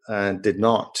predecessor did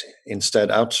not, instead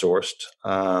outsourced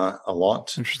a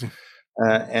lot. Interesting.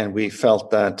 And we felt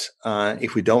that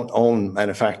if we don't own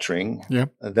manufacturing,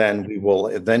 then we will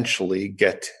eventually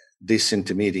get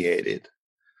disintermediated.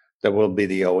 There will be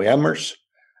the OEMers,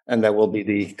 and there will be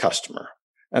the customer,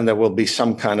 and there will be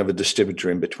some kind of a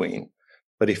distributor in between.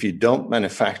 But if you don't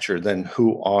manufacture, then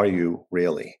who are you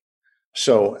really?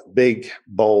 So big,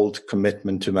 bold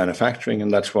commitment to manufacturing,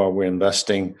 and that's why we're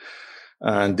investing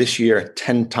this year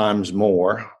 10 times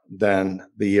more than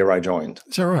the year I joined.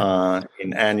 Is that right?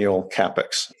 In annual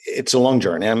CapEx. It's a long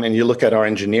journey. I mean, you look at our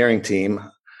engineering team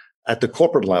at the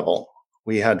corporate level,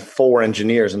 we had 4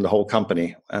 engineers in the whole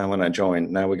company when I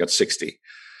joined. Now we got 60.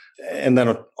 And then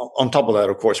on top of that,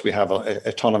 of course, we have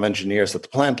a ton of engineers at the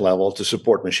plant level to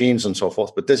support machines and so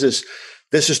forth. But this is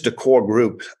the core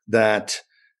group that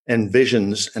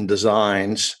envisions and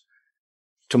designs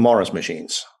tomorrow's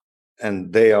machines.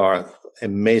 And they are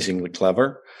amazingly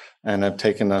clever and have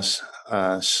taken us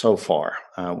so far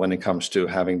when it comes to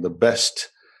having the best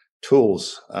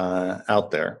tools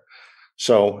out there.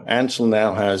 So Ansell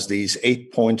now has these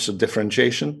 8 points of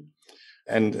differentiation,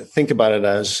 and think about it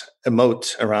as a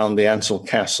moat around the Ansell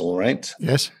castle, right?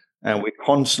 Yes. And we're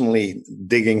constantly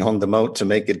digging on the moat to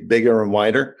make it bigger and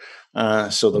wider.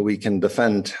 so that we can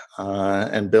defend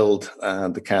and build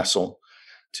the castle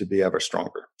to be ever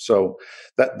stronger. So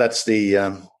that's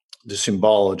the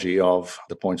symbology of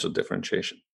the points of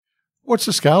differentiation. What's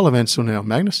the scale of Ansell now,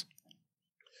 Magnus?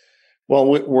 Well,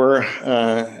 we're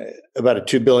about a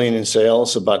 $2 billion in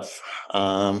sales, about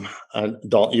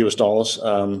US dollars.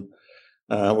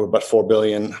 We're about $4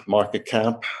 billion market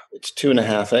cap. It's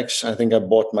 2.5x. I think I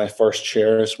bought my first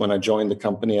shares when I joined the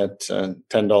company at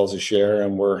 $10 a share,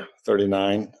 and we're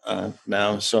 39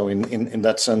 now. So in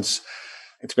that sense,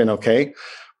 it's been okay.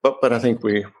 But I think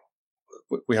we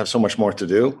have so much more to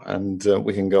do, and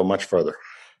we can go much further.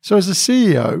 So as a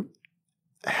CEO,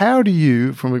 how do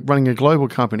you, from running a global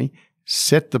company,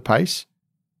 set the pace?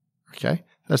 Okay,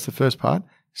 that's the first part.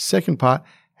 Second part,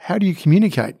 how do you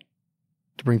communicate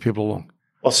to bring people along?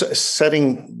 Well,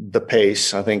 setting the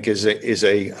pace, I think, is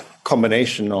a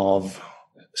combination of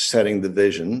setting the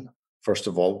vision. First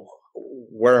of all,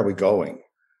 where are we going?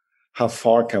 How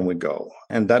far can we go?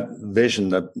 And that vision,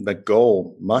 that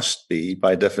goal must be,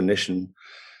 by definition,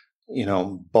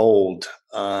 bold,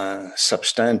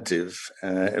 substantive,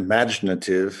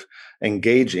 imaginative,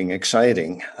 engaging,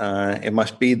 exciting. It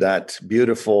must be that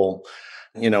beautiful,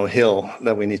 hill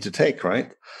that we need to take,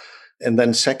 right? And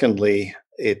then secondly,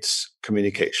 it's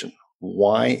communication.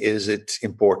 Why is it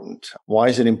important? Why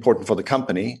is it important for the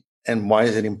company? And why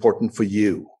is it important for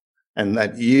you? And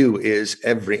that you is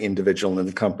every individual in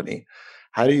the company.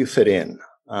 How do you fit in?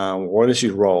 What is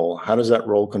your role? How does that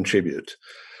role contribute?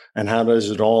 And how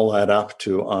does it all add up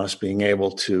to us being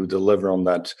able to deliver on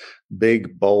that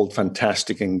big, bold,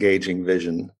 fantastic, engaging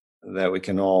vision that we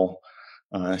can all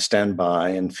stand by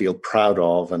and feel proud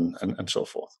of and so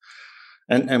forth?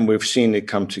 And we've seen it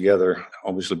come together,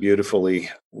 obviously, beautifully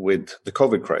with the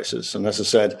COVID crisis. And as I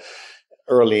said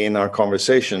early in our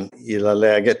conversation, you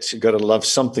got to love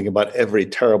something about every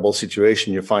terrible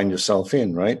situation you find yourself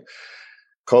in, right?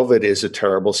 COVID is a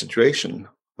terrible situation,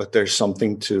 but there's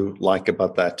something to like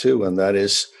about that too. And that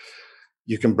is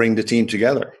you can bring the team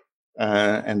together.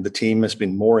 And the team has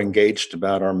been more engaged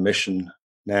about our mission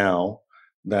now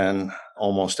than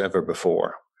almost ever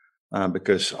before.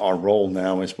 Because our role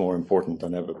now is more important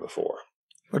than ever before.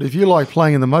 But if you like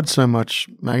playing in the mud so much,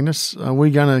 Magnus, are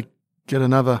we going to get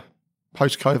another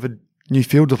post-COVID new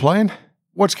field to play in?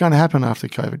 What's going to happen after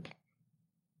COVID?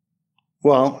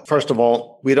 Well, first of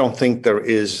all, we don't think there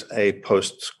is a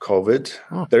post-COVID.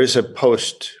 Oh. There is a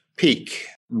post-peak.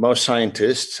 Most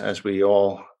scientists, as we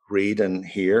all read and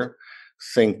hear,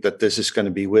 think that this is going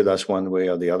to be with us one way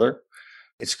or the other.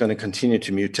 It's going to continue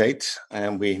to mutate,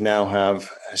 and we now have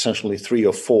essentially 3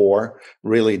 or 4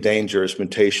 really dangerous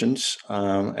mutations,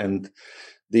 and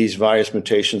these virus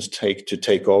mutations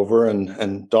take over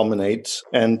and dominate.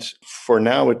 And for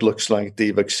now, it looks like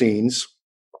the vaccines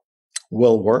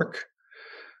will work,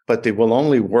 but they will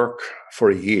only work for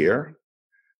a year,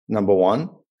 number one.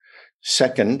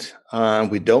 Second,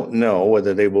 we don't know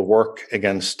whether they will work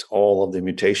against all of the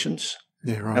mutations.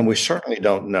 Yeah, right. And we certainly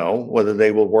don't know whether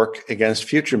they will work against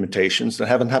future mutations that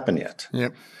haven't happened yet.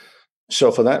 Yep.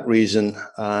 So for that reason,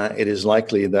 it is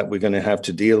likely that we're going to have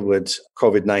to deal with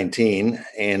COVID-19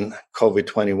 and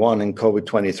COVID-21 and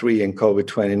COVID-23 and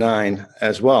COVID-29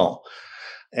 as well.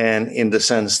 And in the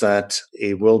sense that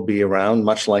it will be around,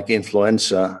 much like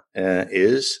influenza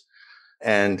is,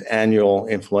 and annual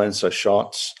influenza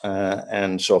shots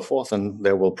and so forth. And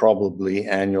there will probably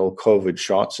annual COVID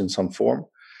shots in some form.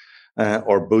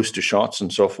 Or booster shots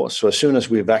and so forth. So as soon as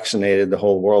we vaccinated the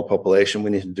whole world population,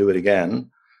 we need to do it again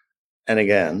and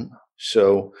again.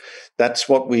 So that's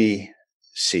what we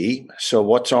see. So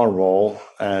what's our role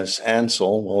as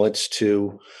Ansell? Well, it's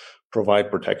to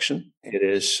provide protection. It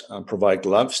is provide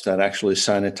gloves that actually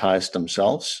sanitize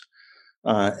themselves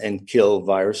and kill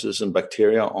viruses and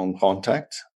bacteria on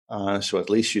contact. So at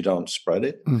least you don't spread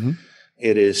it. Mm-hmm.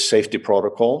 It is safety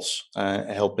protocols,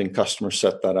 helping customers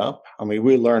set that up. I mean,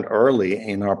 we learned early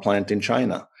in our plant in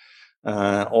China,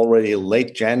 already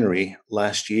late January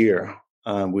last year,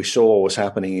 we saw what was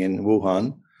happening in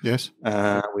Wuhan. Yes.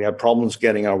 We had problems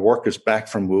getting our workers back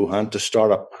from Wuhan to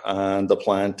start up the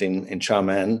plant in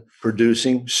Xiamen,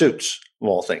 producing suits, of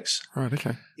all things. Right,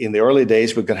 okay. In the early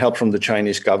days, we got help from the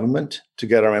Chinese government to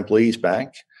get our employees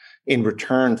back in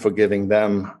return for giving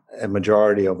them a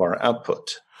majority of our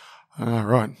output.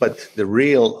 Right. But the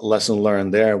real lesson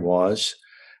learned there was,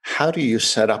 how do you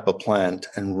set up a plant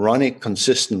and run it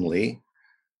consistently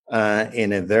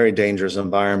in a very dangerous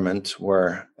environment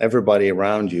where everybody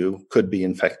around you could be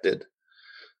infected?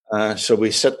 So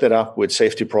we set that up with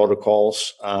safety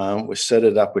protocols. We set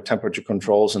it up with temperature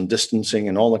controls and distancing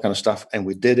and all that kind of stuff. And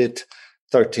we did it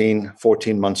 13,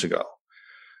 14 months ago.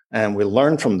 And we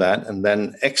learned from that and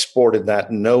then exported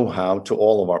that know-how to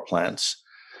all of our plants.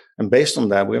 And based on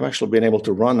that, we've actually been able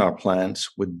to run our plants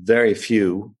with very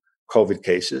few COVID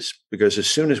cases, because as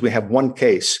soon as we have one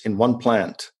case in one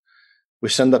plant, we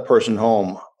send that person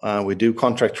home. We do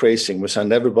contact tracing. We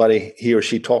send everybody he or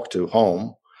she talked to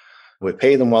home. We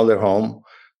pay them while they're home,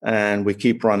 and we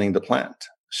keep running the plant.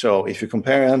 So if you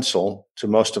compare Ansell to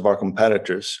most of our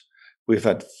competitors, we've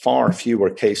had far fewer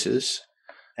cases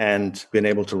and been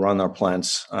able to run our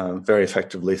plants very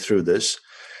effectively through this.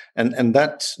 And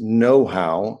that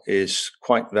know-how is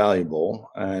quite valuable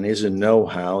and is a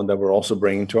know-how that we're also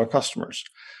bringing to our customers.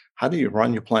 How do you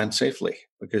run your plant safely?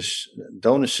 Because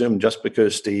don't assume just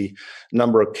because the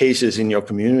number of cases in your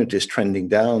community is trending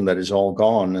down that is all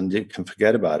gone and you can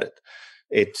forget about it.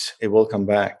 It will come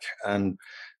back. And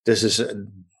this is a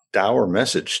dour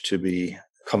message to be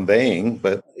conveying,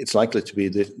 but it's likely to be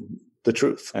the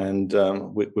truth. And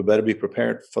we better be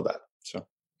prepared for that. So,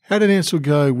 how did Ansell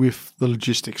go with the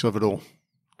logistics of it all?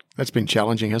 That's been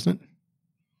challenging, hasn't it?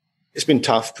 It's been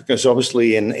tough because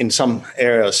obviously in some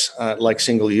areas, like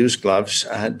single-use gloves,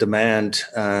 demand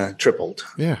tripled.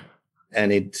 Yeah.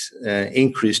 And it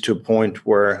increased to a point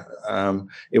where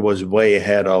it was way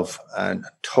ahead of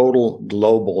total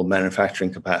global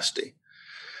manufacturing capacity.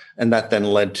 And that then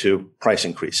led to price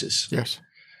increases. Yes.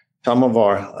 Some of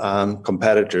our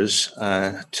competitors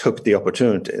took the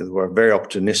opportunity. They were very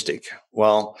opportunistic.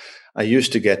 Well, I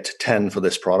used to get 10 for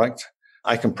this product.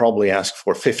 I can probably ask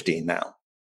for 50 now.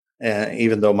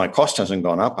 Even though my cost hasn't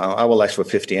gone up, I will ask for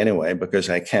 50 anyway because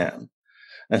I can.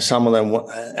 And some of them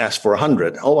ask for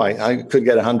 100. Oh, I could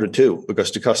get 100 too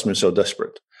because the customer is so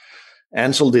desperate.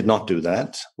 Ansell did not do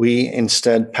that. We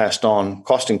instead passed on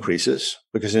cost increases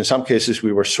because in some cases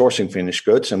we were sourcing finished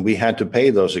goods and we had to pay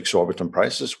those exorbitant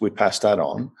prices. We passed that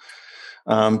on.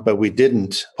 But we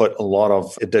didn't put a lot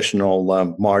of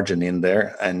additional margin in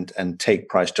there and take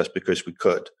price just because we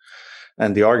could.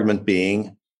 And the argument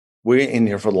being, we're in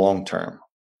here for the long term.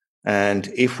 And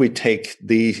if we take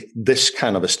this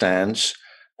kind of a stance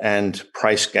and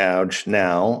price gouge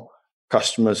now,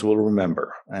 customers will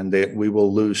remember and we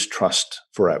will lose trust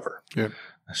forever. Yeah.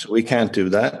 So we can't do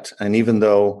that. And even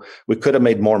though we could have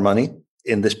made more money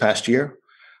in this past year,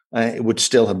 it would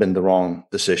still have been the wrong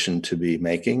decision to be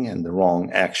making and the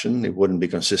wrong action. It wouldn't be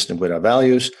consistent with our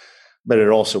values, but it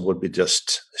also would be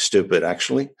just stupid,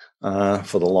 actually,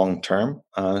 for the long term.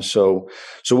 So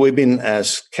we've been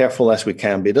as careful as we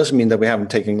can be. It doesn't mean that we haven't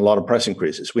taken a lot of price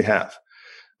increases. We have,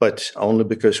 but only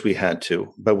because we had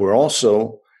to. But we're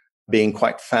also being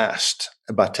quite fast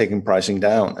about taking pricing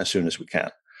down as soon as we can.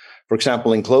 For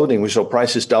example, in clothing, we saw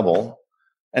prices double,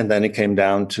 and then it came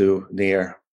down to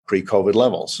near pre-COVID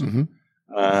levels. Mm-hmm.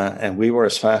 And we were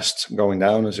as fast going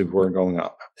down as we were going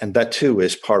up. And that too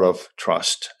is part of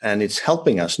trust. And it's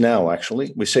helping us now,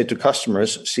 actually. We say to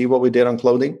customers, see what we did on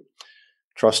clothing,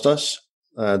 trust us.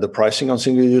 The pricing on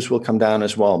single use will come down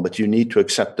as well, but you need to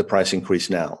accept the price increase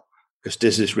now because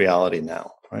this is reality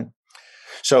now, right?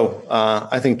 So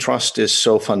I think trust is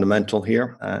so fundamental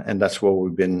here. And that's what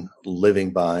we've been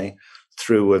living by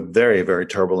through a very, very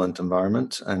turbulent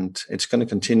environment. And it's going to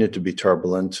continue to be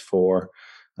turbulent for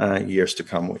years to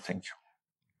come, we think.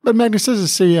 But Magnus, as a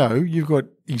CEO, you've got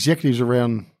executives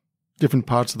around different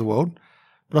parts of the world.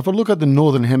 But if I look at the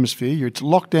Northern Hemisphere, it's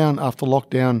lockdown after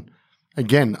lockdown,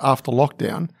 again after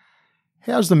lockdown.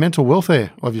 How's the mental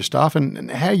welfare of your staff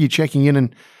and how are you checking in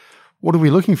and what are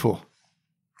we looking for?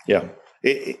 Yeah,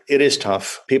 it is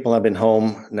tough. People have been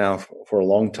home now for a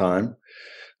long time.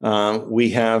 We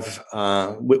had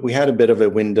a bit of a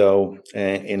window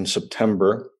in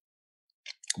September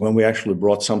when we actually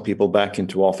brought some people back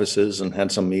into offices and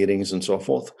had some meetings and so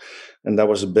forth. And that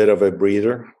was a bit of a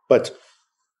breather. But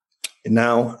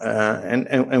now,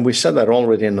 and we said that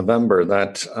already in November,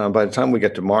 that by the time we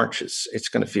get to March, it's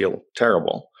going to feel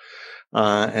terrible.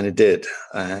 And it did.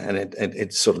 And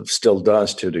it sort of still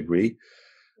does to a degree.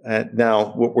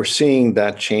 Now, we're seeing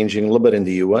that changing a little bit in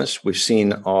the US. We've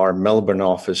seen our Melbourne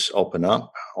office open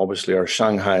up. Obviously, our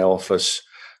Shanghai office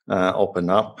open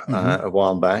up a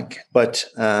while back. But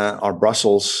our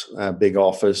Brussels big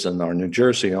office and our New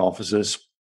Jersey offices,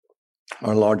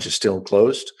 our largest, still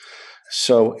closed.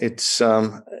 So it's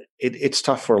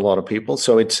tough for a lot of people.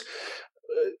 So it's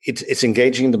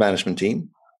engaging the management team,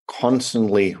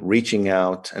 constantly reaching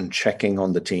out and checking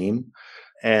on the team.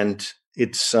 And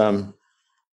it's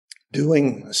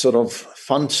doing sort of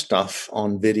fun stuff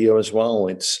on video as well.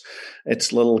 It's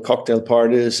little cocktail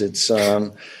parties. It's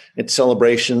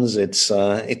celebrations. It's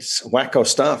wacko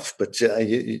stuff. But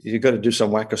you got to do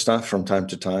some wacko stuff from time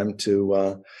to time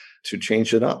to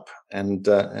change it up. And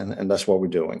that's what we're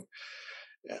doing.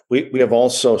 We have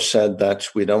also said that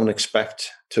we don't expect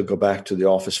to go back to the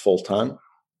office full time.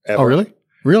 Oh, really?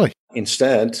 Really?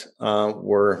 Instead,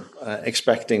 we're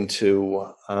expecting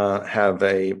to have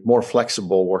a more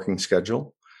flexible working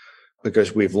schedule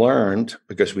because we've learned,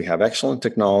 because we have excellent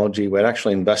technology. We had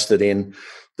actually invested in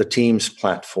the Teams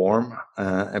platform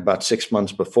about 6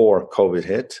 months before COVID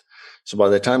hit. So by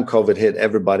the time COVID hit,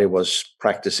 everybody was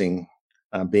practicing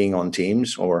being on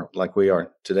Teams, or like we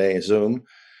are today, Zoom.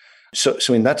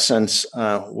 So in that sense,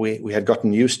 we had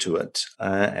gotten used to it,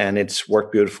 and it's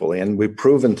worked beautifully. And we've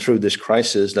proven through this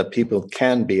crisis that people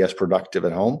can be as productive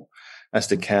at home as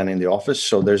they can in the office.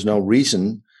 So there's no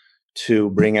reason to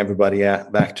bring everybody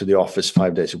back to the office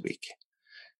 5 days a week.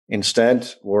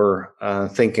 Instead, we're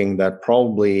thinking that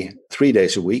probably 3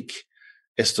 days a week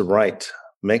is the right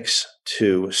mix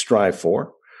to strive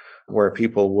for, where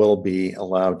people will be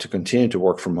allowed to continue to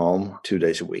work from home 2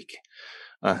 days a week.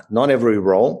 Not every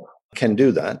role can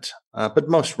do that, but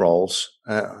most roles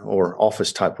or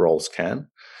office type roles can.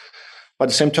 By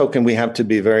the same token, we have to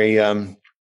be very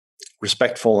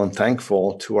respectful and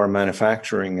thankful to our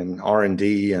manufacturing and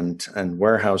R&D and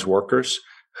warehouse workers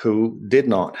who did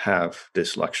not have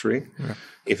this luxury,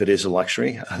 if it is a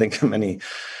luxury. I think many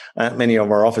of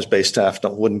our office-based staff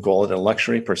wouldn't call it a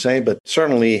luxury per se, but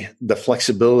certainly the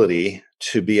flexibility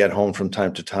to be at home from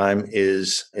time to time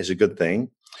is a good thing.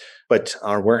 But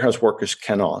our warehouse workers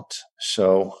cannot.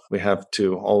 So we have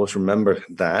to always remember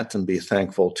that and be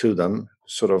thankful to them,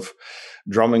 sort of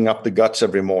drumming up the guts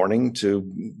every morning to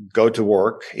go to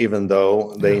work, even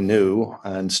though they knew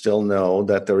and still know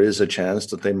that there is a chance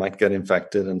that they might get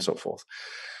infected and so forth.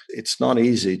 It's not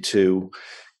easy to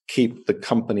keep the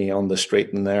company on the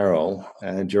straight and narrow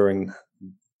during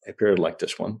a period like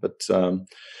this one, but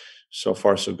so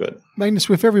far so good. Magnus,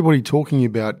 with everybody talking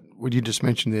about what you just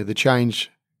mentioned there, the change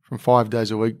from 5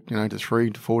 days a week, to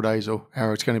 3 to 4 days, or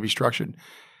how it's going to be structured.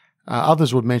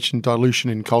 Others would mention dilution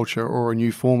in culture or a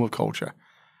new form of culture.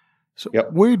 So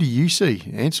where do you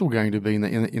see Ansell going to be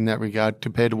in that regard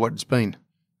compared to what it's been?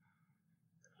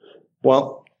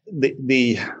 Well,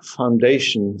 the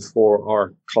foundation for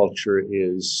our culture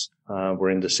is we're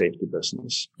in the safety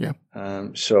business. Yeah.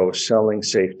 So selling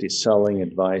safety, selling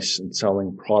advice, and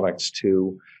selling products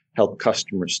to help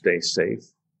customers stay safe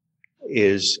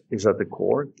is at the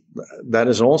core. That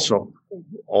has also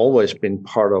always been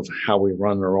part of how we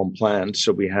run our own plants.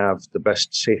 So we have the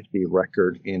best safety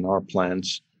record in our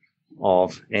plants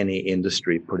of any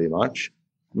industry, pretty much,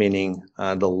 meaning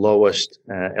the lowest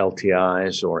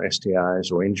LTIs or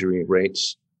STIs or injury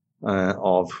rates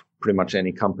of pretty much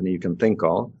any company you can think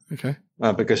of. Okay.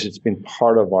 Because it's been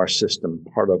part of our system,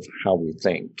 part of how we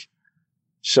think.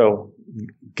 So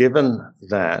given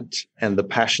that and the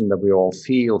passion that we all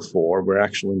feel for, we're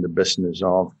actually in the business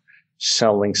of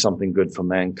selling something good for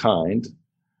mankind.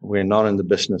 We're not in the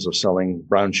business of selling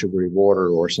brown sugary water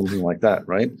or something like that,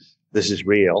 right? This is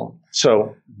real.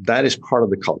 So that is part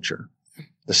of the culture.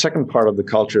 The second part of the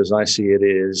culture, as I see it,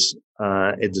 is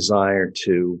a desire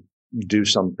to do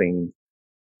something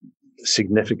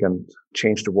significant,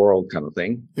 change the world kind of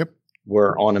thing. Yep.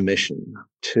 We're on a mission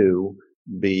to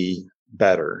be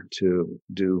better, to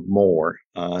do more,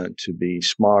 to be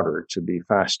smarter, to be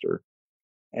faster.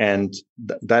 And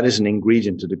that is an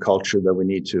ingredient to the culture that we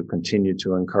need to continue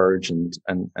to encourage and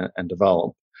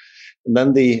develop. And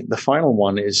then the final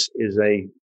one is a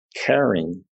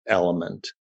caring element.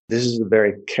 This is a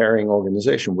very caring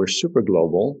organization. We're super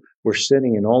global. We're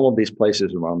sitting in all of these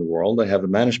places around the world. I have a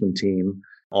management team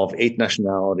of 8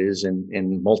 nationalities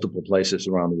in multiple places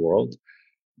around the world.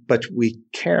 But we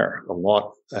care a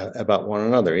lot about one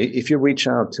another. If you reach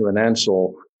out to an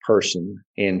Ansell person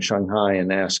in Shanghai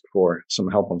and ask for some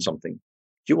help on something,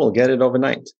 you will get it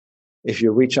overnight. If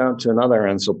you reach out to another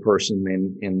Ansell person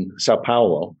in Sao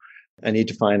Paulo and need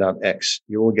to find out X,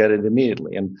 you will get it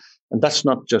immediately. And that's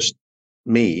not just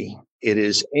me. It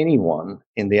is anyone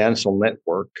in the Ansell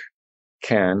network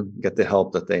can get the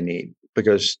help that they need,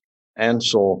 because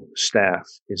Ansell staff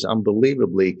is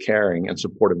unbelievably caring and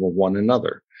supportive of one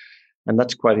another. And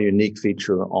that's quite a unique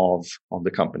feature of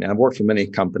the company. I've worked for many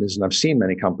companies and I've seen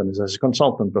many companies as a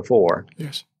consultant before.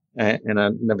 Yes. And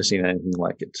I've never seen anything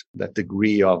like it. That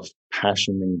degree of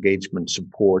passion, engagement,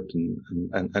 support,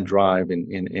 and drive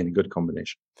in a good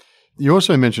combination. You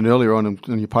also mentioned earlier on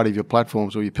your part of your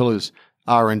platforms or your pillars,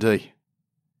 R&D,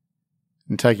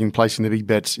 and taking place in the big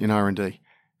bets in R&D.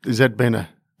 Has that been a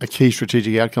key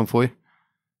strategic outcome for you?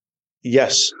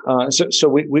 Yes. So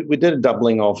we did a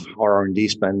doubling of our R&D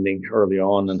spending early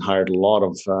on and hired a lot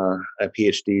of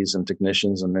PhDs and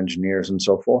technicians and engineers and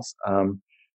so forth.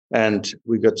 And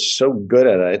we got so good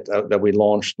at it that we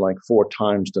launched like 4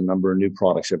 times the number of new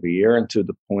products every year, and to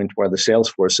the point where the sales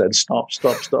force said, stop.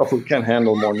 We can't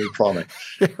handle more new products.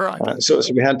 Right. So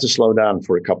we had to slow down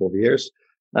for a couple of years.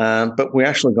 But we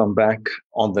actually gone back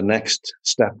on the next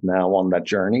step now on that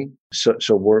journey.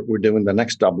 So we're doing the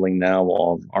next doubling now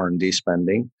of R&D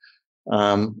spending.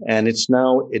 And it's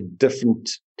now a different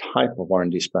type of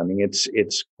R&D spending.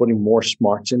 It's putting more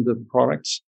smarts into the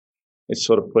products. It's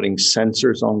sort of putting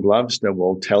sensors on gloves that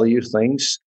will tell you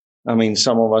things. I mean,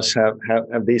 some of us have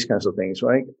these kinds of things,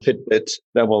 right? Fitbit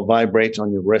that will vibrate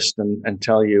on your wrist and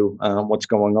tell you what's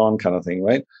going on, kind of thing,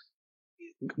 right?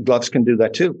 Gloves can do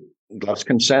that too. Gloves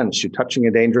can sense you're touching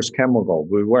a dangerous chemical.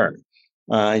 Beware.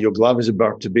 Your glove is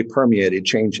about to be permeated.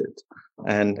 Change it,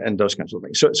 and those kinds of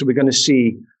things. So we're going to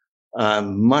see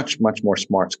much more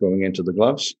smarts going into the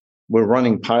gloves. We're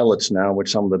running pilots now with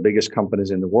some of the biggest companies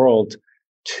in the world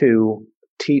to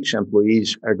teach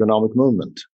employees ergonomic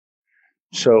movement.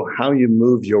 So how you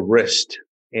move your wrist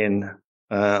in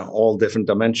all different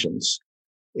dimensions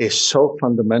is so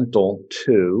fundamental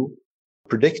to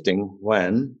predicting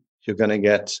when you're going to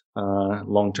get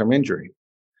long-term injury.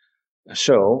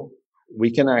 So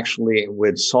we can actually,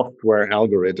 with software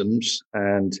algorithms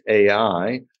and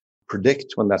AI,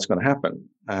 predict when that's going to happen,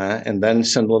 and then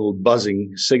send little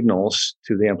buzzing signals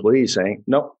to the employees saying,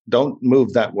 no, don't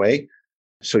move that way.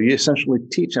 So you essentially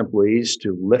teach employees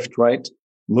to lift right,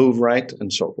 move right,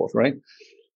 and so forth, right?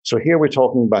 So here we're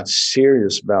talking about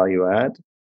serious value add.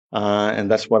 And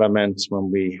that's what I meant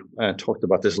when we talked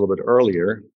about this a little bit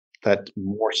earlier, that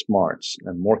more smarts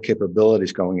and more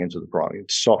capabilities going into the product.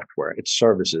 It's software, it's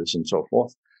services, and so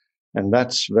forth. And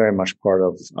that's very much part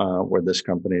of where this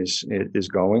company is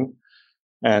going.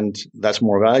 And that's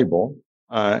more valuable.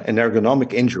 An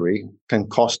ergonomic injury can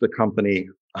cost the company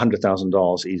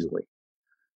 $100,000 easily.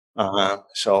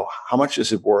 So how much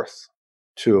is it worth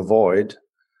to avoid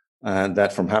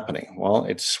that from happening? Well,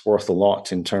 it's worth a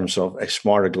lot in terms of a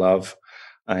smarter glove.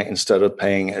 Instead of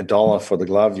paying $1 for the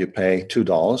glove, you pay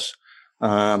 $2,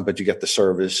 but you get the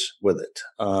service with it.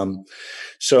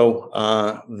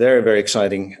 So very, very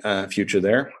exciting future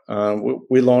there.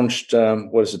 We launched,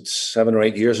 7 or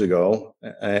 8 years ago,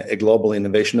 a Global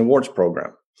Innovation Awards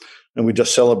program. And we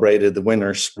just celebrated the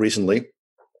winners recently.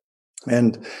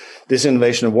 And this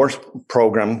innovation awards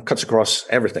program cuts across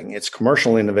everything. It's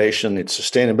commercial innovation, it's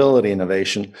sustainability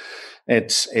innovation,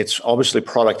 it's obviously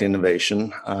product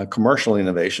innovation, commercial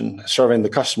innovation, serving the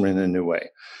customer in a new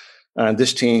way.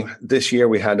 This year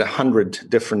we had 100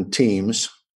 different teams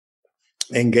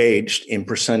engaged in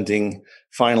presenting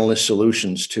finalist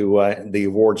solutions to the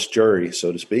awards jury,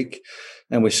 so to speak.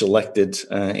 And we selected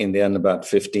in the end about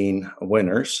 15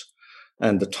 winners.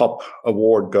 And the top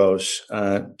award goes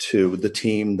to the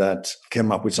team that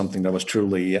came up with something that was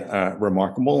truly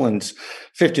remarkable. And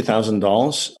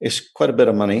 $50,000 is quite a bit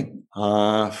of money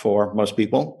for most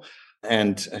people.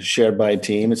 And shared by a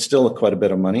team, it's still quite a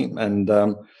bit of money. And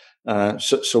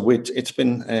so it's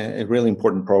been a really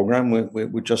important program.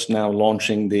 We're just now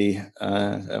launching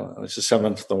it's the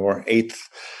 7th or 8th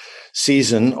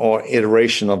season or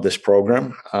iteration of this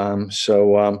program.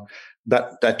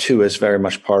 That too is very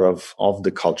much part of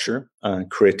the culture,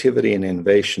 creativity and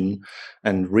innovation,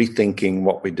 and rethinking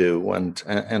what we do. And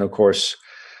of course,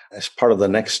 as part of the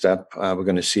next step, we're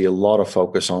going to see a lot of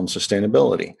focus on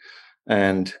sustainability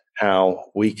and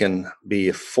how we can be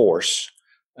a force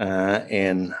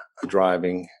in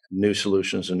driving new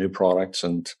solutions and new products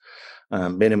and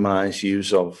minimize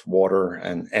use of water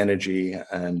and energy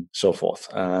and so forth.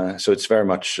 So it's very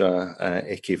much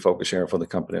a key focus area for the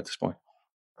company at this point.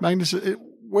 Magnus,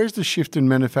 where's the shift in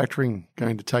manufacturing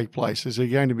going to take place? Is there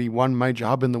going to be one major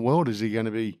hub in the world? Is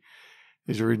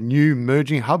there a new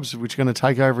merging hubs which are going to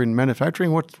take over in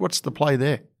manufacturing? What's the play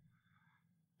there?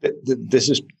 This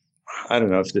is, I don't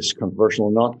know if this is controversial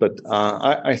or not, but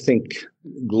I think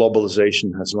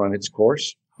globalization has run its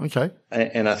course. Okay.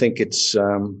 And I think it's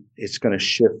going to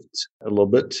shift a little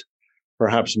bit,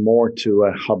 perhaps more to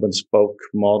a hub and spoke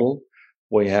model.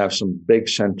 We have some big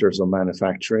centers of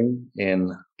manufacturing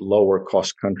in lower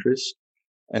cost countries.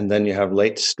 And then you have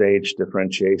late stage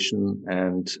differentiation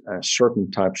and certain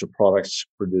types of products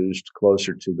produced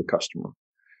closer to the customer.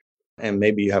 And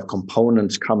maybe you have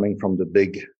components coming from the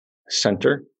big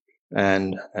center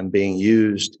and being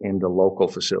used in the local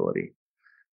facility.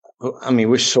 I mean,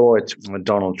 we saw it with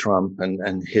Donald Trump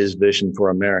and his vision for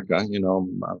America,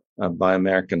 Buy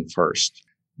American First.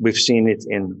 We've seen it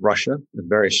in Russia, a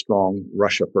very strong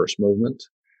Russia First movement.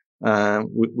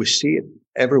 We see it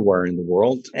everywhere in the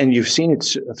world. And you've seen it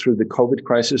through the COVID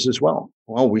crisis as well.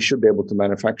 Well, we should be able to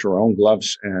manufacture our own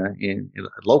gloves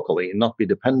locally and not be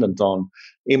dependent on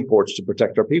imports to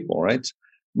protect our people, right?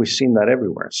 We've seen that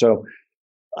everywhere. So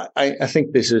I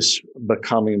think this is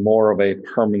becoming more of a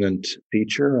permanent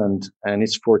feature, and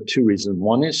it's for two reasons.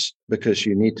 One is because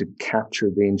you need to capture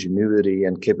the ingenuity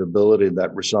and capability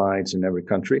that resides in every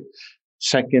country.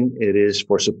 Second, it is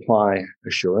for supply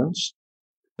assurance.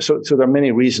 So there are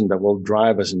many reasons that will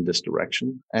drive us in this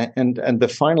direction. And the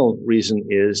final reason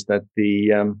is that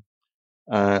the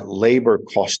labor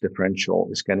cost differential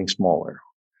is getting smaller.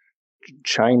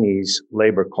 Chinese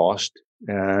labor cost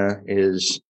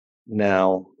is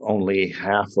now only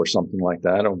half or something like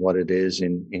that of what it is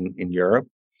in Europe.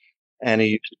 And it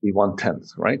used to be 1/10,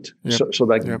 right? Yep. So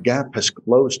that gap has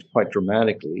closed quite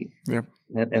dramatically. Yep.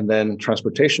 And then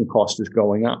transportation cost is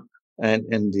going up.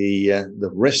 And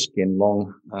the risk in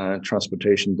long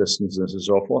transportation distances and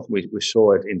so forth, we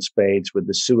saw it in spades with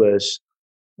the Suez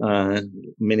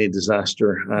mini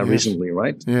disaster recently,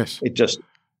 right? Yes. It just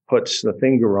puts the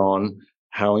finger on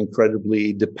how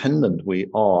incredibly dependent we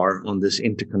are on this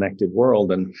interconnected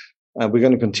world. And we're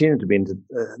going to continue to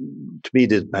be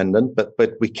dependent,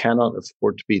 but we cannot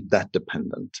afford to be that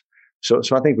dependent. So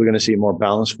I think we're going to see a more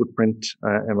balanced footprint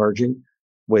emerging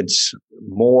with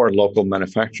more local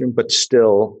manufacturing, but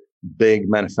still big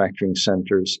manufacturing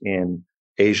centers in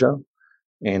Asia,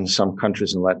 in some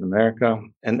countries in Latin America,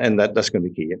 and that's going to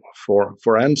be key.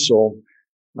 For Ansell,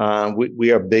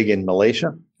 we are big in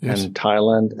Malaysia, yes, and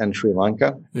Thailand and Sri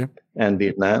Lanka, yep, and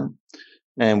Vietnam.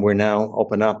 And we're now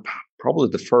open up probably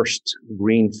the first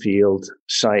greenfield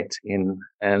site in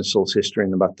Ansell's history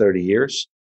in about 30 years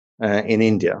in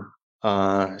India.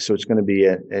 So it's going to be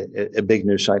a big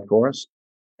new site for us,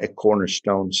 a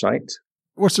cornerstone site.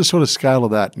 What's the sort of scale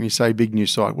of that? When you say big new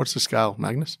site, what's the scale,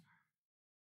 Magnus?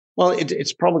 Well,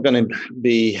 it's probably going to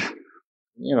be,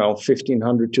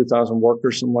 1,500, 2,000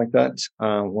 workers, something like that,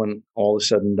 when all is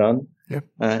said and done. Yep.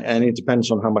 And it depends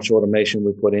on how much automation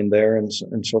we put in there and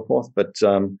so forth. But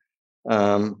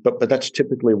that's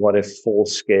typically what a full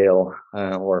scale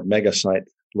or mega site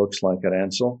looks like at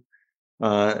Ansell.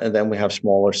 And then we have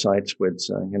smaller sites with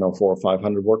 400 or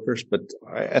 500 workers. But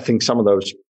I think some of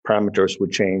those parameters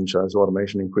would change as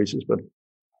automation increases. But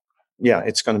yeah,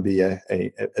 it's going to be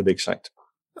a big site.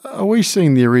 Are we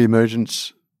seeing the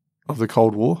reemergence of the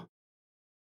Cold War?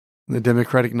 The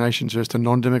democratic nations versus the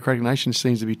non-democratic nations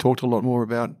seems to be talked a lot more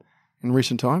about in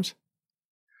recent times.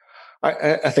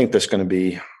 I think there's going to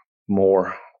be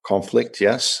more conflict,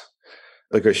 yes,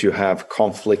 because you have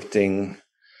conflicting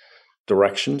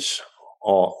directions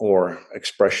or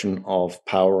expression of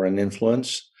power and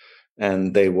influence,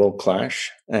 and they will clash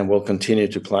and will continue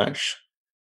to clash.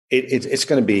 It's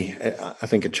going to be, I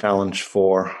think, a challenge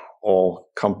for all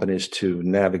companies to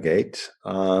navigate.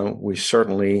 We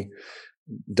certainly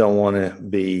don't want to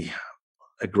be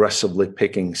aggressively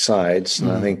picking sides.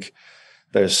 And I think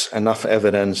there's enough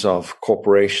evidence of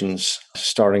corporations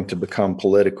starting to become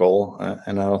political.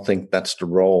 And I don't think that's the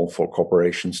role for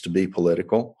corporations to be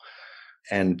political.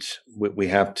 And we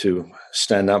have to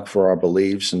stand up for our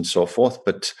beliefs and so forth.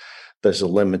 But there's a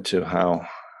limit to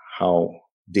how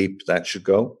deep that should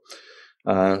go.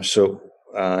 So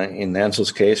in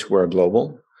Ansell's case, we're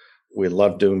global. We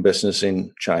love doing business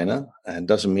in China. And it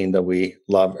doesn't mean that we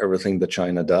love everything that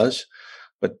China does,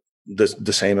 but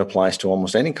the same applies to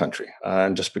almost any country.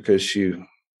 And just because you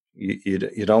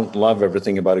don't love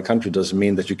everything about a country doesn't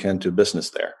mean that you can't do business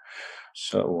there.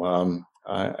 So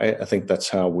I think that's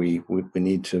how we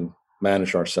need to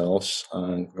manage ourselves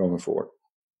going forward.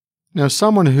 Now,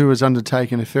 someone who has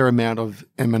undertaken a fair amount of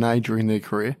M&A during their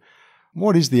career,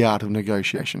 what is the art of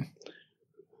negotiation?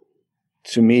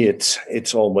 To me,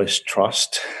 it's always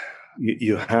trust.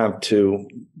 You have to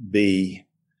be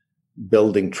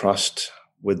building trust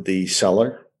with the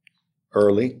seller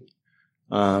early,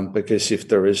 because if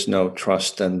there is no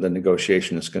trust, then the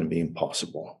negotiation is going to be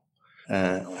impossible,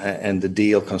 and the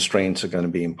deal constraints are going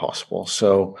to be impossible.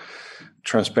 So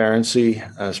transparency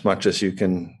as much as you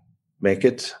can make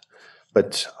it,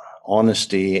 but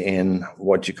honesty in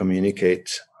what you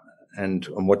communicate and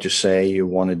what you say you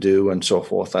want to do and so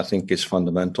forth, I think is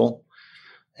fundamental.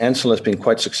 Ansell has been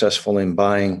quite successful in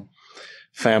buying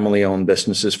family-owned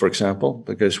businesses, for example,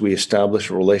 because we establish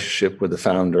a relationship with the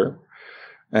founder,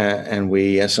 and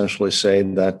we essentially say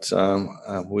that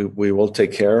we will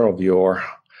take care of your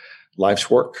life's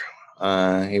work.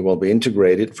 It will be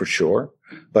integrated for sure,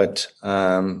 but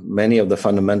many of the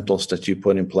fundamentals that you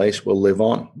put in place will live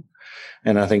on.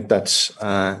 And I think that's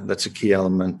a key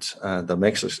element that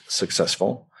makes us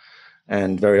successful.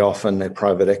 And very often a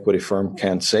private equity firm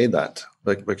can't say that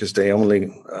because they're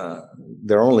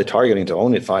only targeting to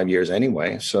own it 5 years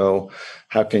anyway. So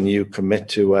how can you commit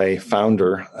to a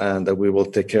founder that we will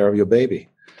take care of your baby?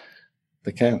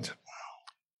 They can't.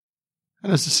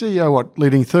 And as the CEO,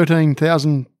 leading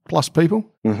 13,000 plus people?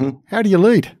 Mm-hmm. How do you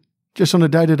lead? Just on a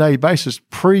day-to-day basis,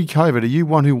 pre-COVID, are you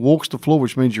one who walks the floor,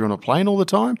 which means you're on a plane all the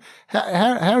time?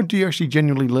 How do you actually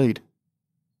genuinely lead?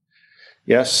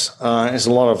 Yes, it's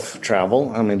a lot of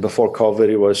travel. I mean, before COVID,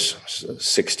 it was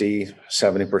 60,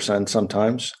 70%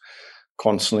 sometimes,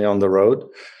 constantly on the road.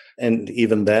 And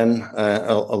even then,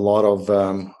 a lot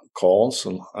of calls,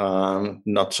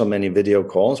 not so many video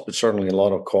calls, but certainly a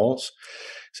lot of calls.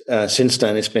 Since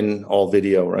then, it's been all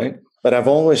video, right? But I've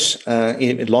always,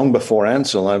 long before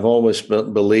Ansell, I've always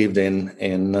believed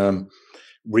in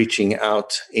reaching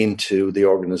out into the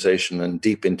organization and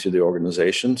deep into the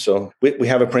organization. So we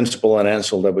have a principle at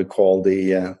Ansell that we call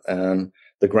the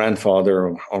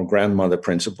grandfather or grandmother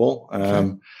principle.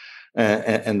 Okay.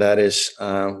 And that is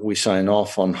we sign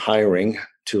off on hiring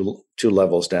two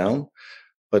levels down.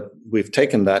 But we've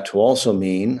taken that to also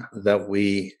mean that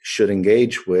we should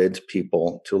engage with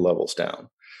people 2 levels down.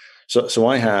 So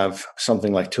I have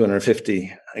something like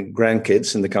 250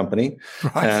 grandkids in the company,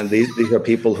 right. And these are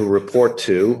people who report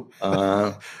to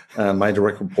my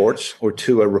direct reports or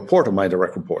to a report of my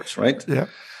direct reports, right? Yeah.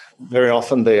 Very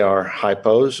often they are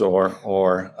hypos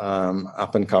or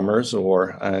up and comers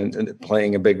or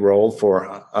playing a big role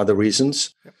for other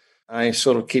reasons. Yep. I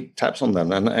sort of keep tabs on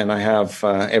them, and I have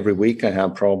every week I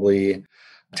have probably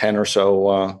 10 or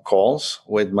so calls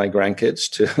with my grandkids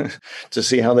to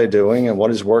see how they're doing and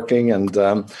what is working. And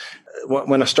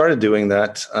when I started doing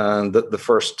that, the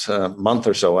first month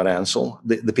or so at Ansell,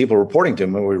 the people reporting to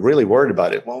me were really worried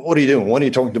about it. Well, what are you doing? What are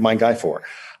you talking to my guy for?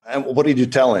 And what did you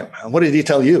tell him? And what did he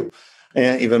tell you?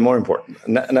 And even more important.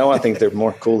 Now I think they're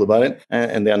more cool about it,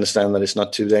 and they understand that it's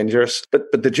not too dangerous. But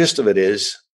the gist of it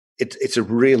is, it's a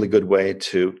really good way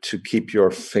to keep your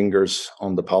fingers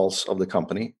on the pulse of the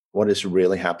company. What is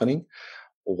really happening?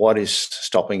 What is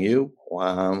stopping you?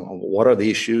 What are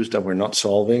the issues that we're not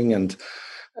solving? And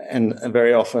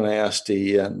very often I ask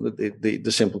the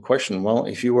simple question: well,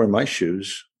 if you were in my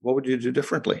shoes, what would you do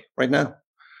differently right now?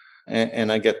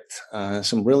 And I get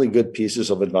some really good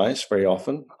pieces of advice very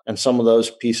often, and some of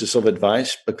those pieces of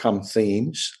advice become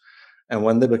themes. And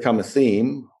when they become a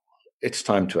theme, it's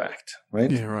time to act, right?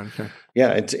 Yeah, right. Okay.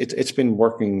 Yeah, it's been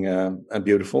working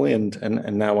beautifully,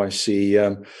 and now I see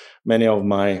many of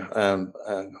my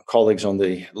colleagues on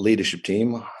the leadership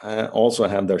team also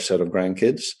have their set of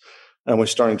grandkids, and we're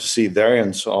starting to see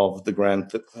variants of the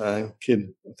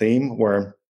grandkid theme,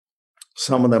 where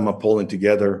some of them are pulling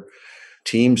together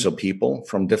teams of people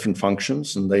from different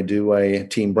functions, and they do a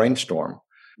team brainstorm.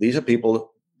 These are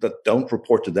people that don't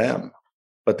report to them,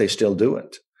 but they still do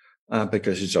it.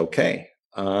 Because it's okay,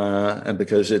 and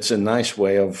because it's a nice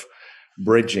way of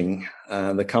bridging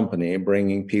the company,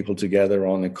 bringing people together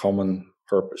on a common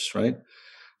purpose, right?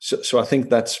 So I think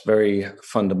that's very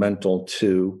fundamental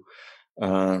to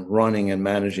running and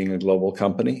managing a global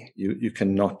company. You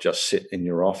cannot just sit in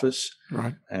your office,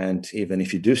 right? And even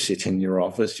if you do sit in your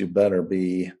office, you better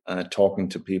be talking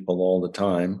to people all the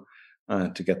time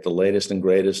to get the latest and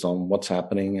greatest on what's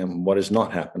happening and what is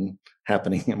not happening,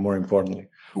 and more importantly.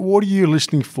 What are you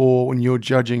listening for when you're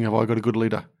judging, have I got a good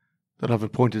leader that I've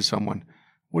appointed someone?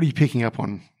 What are you picking up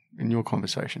on in your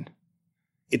conversation?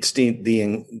 It's the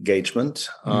engagement,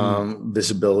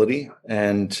 visibility.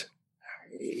 And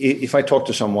if I talk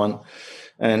to someone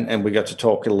and we get to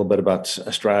talk a little bit about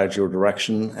a strategy or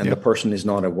direction, and the person is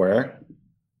not aware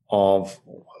of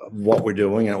what we're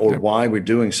doing or why we're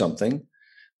doing something,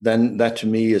 then that to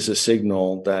me is a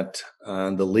signal that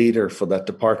the leader for that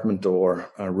department or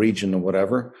region or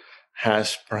whatever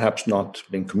has perhaps not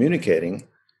been communicating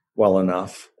well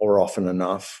enough or often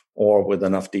enough or with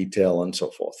enough detail and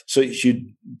so forth. So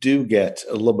you do get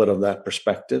a little bit of that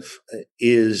perspective.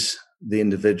 Is the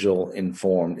individual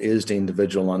informed? Is the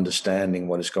individual understanding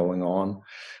what is going on?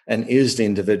 And is the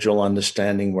individual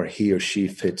understanding where he or she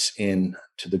fits in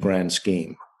to the grand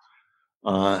scheme?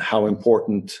 How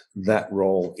important that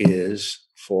role is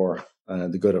for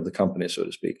the good of the company, so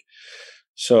to speak.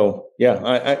 So,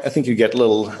 I think you get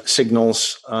little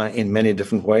signals in many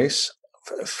different ways.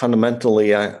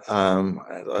 Fundamentally,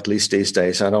 at least these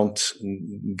days, I don't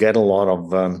get a lot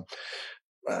of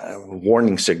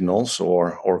warning signals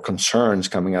or concerns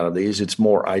coming out of these. It's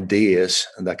more ideas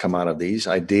that come out of these,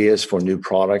 ideas for new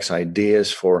products,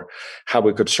 ideas for how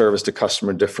we could service the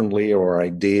customer differently, or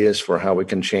ideas for how we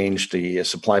can change the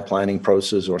supply planning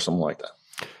process or something like that.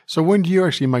 So when do you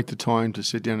actually make the time to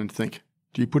sit down and think?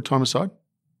 Do you put time aside?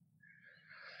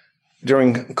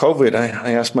 During COVID,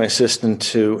 I asked my assistant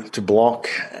to block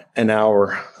an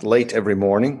hour late every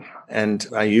morning, and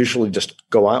I usually just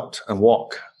go out and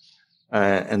walk.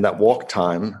 And that walk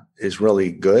time is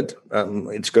really good.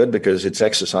 It's good because it's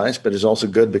exercise, but it's also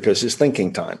good because it's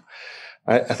thinking time.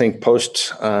 I think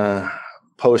post-COVID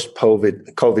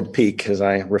peak, as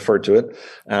I refer to it,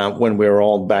 when we were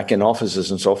all back in offices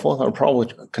and so forth, I'll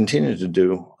probably continue to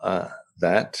do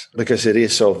that because it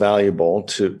is so valuable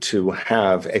to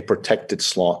have a protected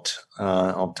slot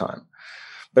of time.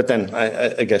 But then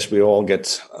I guess we all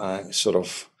get sort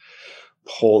of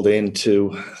pulled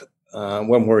into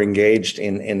when we're engaged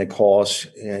in a cause.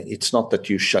 It's not that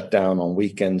you shut down on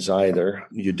weekends either.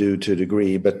 You do to a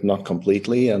degree, but not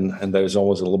completely. And there's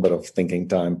always a little bit of thinking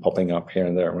time popping up here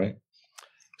and there, right?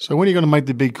 So when are you going to make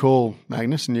the big call,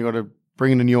 Magnus, and you've got to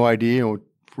bring in a new idea or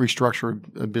restructure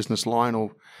a business line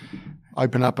or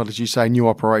open up, as you say, a new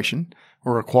operation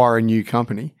or acquire a new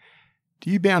company, do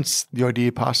you bounce the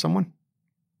idea past someone?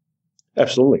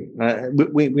 Absolutely.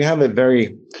 We have a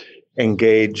very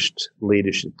engaged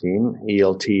leadership team,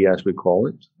 ELT as we call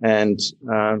it. And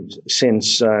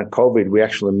since COVID, we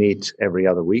actually meet every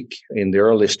other week. In the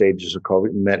early stages of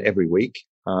COVID, we met every week.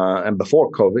 And before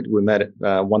COVID, we met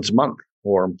once a month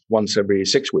or once every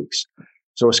 6 weeks.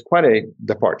 So it's quite a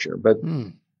departure. But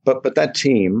that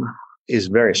team is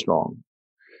very strong.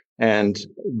 And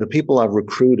the people I've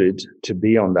recruited to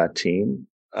be on that team,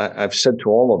 I've said to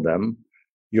all of them,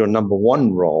 your number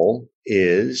one role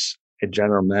is a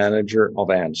general manager of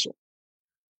Ansell.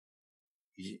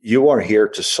 You are here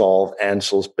to solve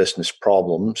Ansell's business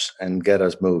problems and get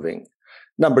us moving.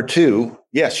 Number two,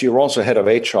 yes, you're also head of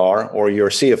HR or you're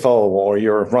CFO or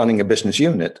you're running a business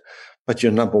unit, but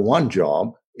your number one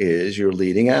job is you're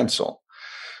leading Ansell.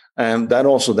 And that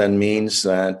also then means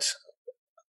that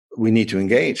we need to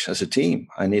engage as a team.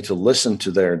 I need to listen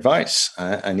to their advice.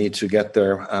 I need to get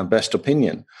their best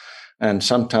opinion. And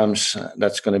sometimes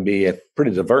that's going to be a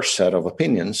pretty diverse set of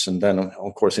opinions. And then,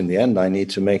 of course, in the end, I need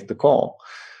to make the call.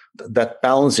 That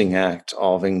balancing act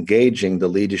of engaging the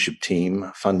leadership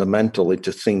team fundamentally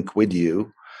to think with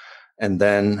you, and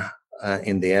then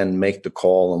in the end, make the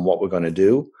call on what we're going to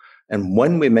do. And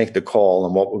when we make the call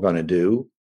on what we're going to do,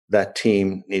 that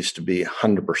team needs to be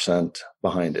 100%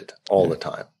 behind it all the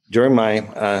time. During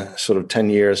my sort of 10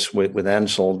 years with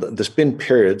Ansell, there's been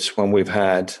periods when we've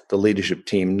had the leadership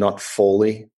team not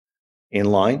fully in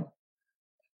line,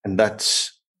 and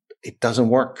it doesn't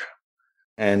work.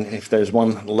 And if there's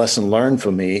one lesson learned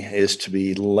for me is to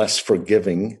be less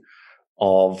forgiving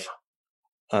of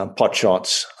pot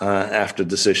shots after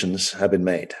decisions have been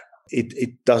made.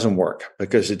 It doesn't work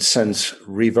because it sends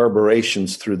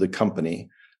reverberations through the company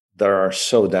that are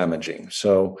so damaging.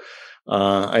 So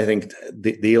I think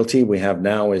the ELT we have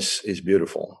now is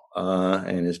beautiful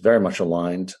and is very much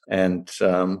aligned. And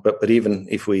but even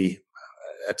if we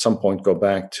at some point go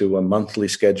back to a monthly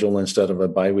schedule instead of a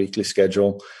biweekly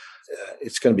schedule,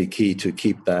 it's going to be key to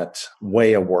keep that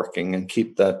way of working and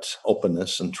keep that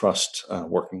openness and trust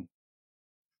working.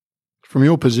 From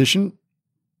your position,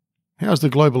 how's the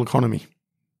global economy?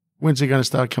 When's it going to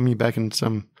start coming back in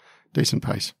some decent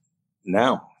pace?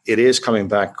 Now, it is coming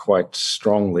back quite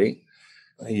strongly.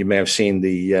 You may have seen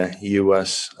the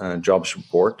U.S. jobs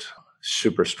report,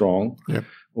 super strong. Yep.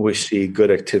 We see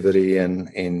good activity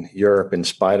in Europe in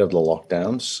spite of the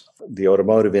lockdowns. The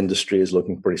automotive industry is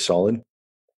looking pretty solid.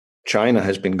 China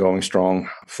has been going strong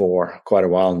for quite a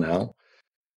while now.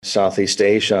 Southeast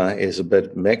Asia is a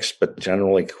bit mixed, but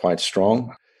generally quite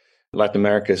strong. Latin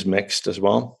America is mixed as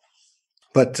well.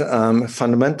 But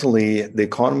fundamentally, the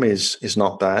economy is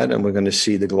not bad, and we're going to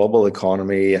see the global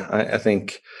economy. I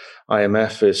think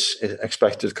IMF is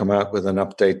expected to come out with an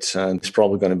update, and it's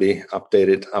probably going to be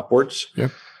updated upwards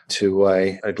to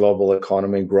a global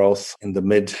economy growth in the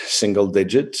mid-single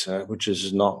digit, which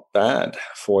is not bad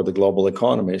for the global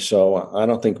economy. So I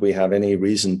don't think we have any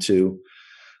reason to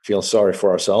feel sorry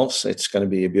for ourselves. It's going to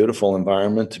be a beautiful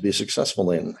environment to be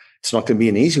successful in. It's not going to be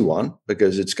an easy one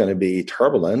because it's going to be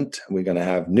turbulent. We're going to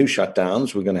have new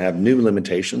shutdowns. We're going to have new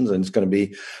limitations, and it's going to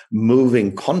be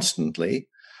moving constantly.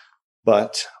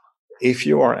 But if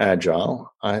you are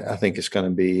agile, I think it's going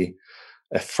to be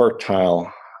a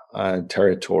fertile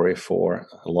territory for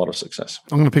a lot of success.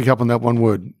 I'm going to pick up on that one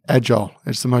word, agile.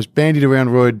 It's the most bandied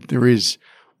around word there is.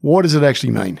 What does it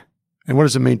actually mean? And what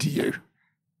does it mean to you?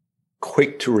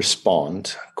 Quick to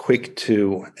respond, quick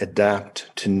to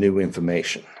adapt to new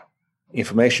information.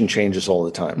 Information changes all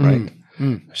the time,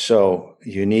 right? So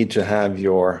you need to have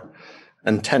your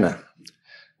antenna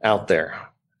out there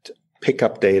to pick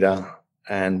up data,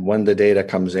 and when the data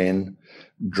comes in,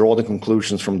 draw the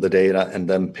conclusions from the data and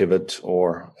then pivot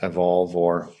or evolve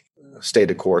or stay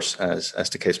the course as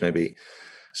the case may be.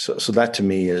 So that to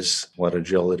me is what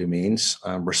agility means.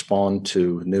 Respond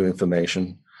to new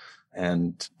information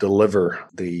and deliver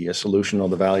the solution or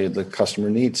the value the customer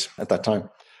needs at that time.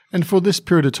 And for this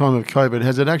period of time of COVID,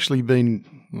 has it actually been,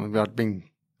 without being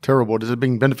terrible, has it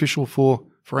been beneficial for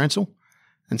Ansell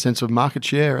in sense of market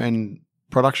share and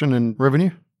production and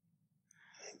revenue?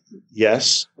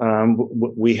 Yes,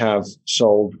 we have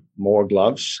sold more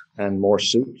gloves and more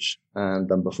suits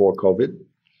than before COVID.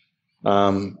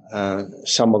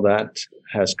 Some of that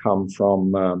has come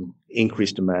from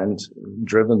increased demand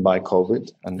driven by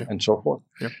COVID and so forth.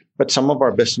 Yep. But some of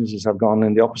our businesses have gone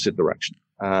in the opposite direction.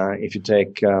 If you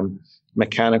take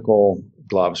mechanical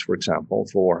gloves, for example,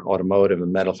 for automotive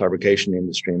and metal fabrication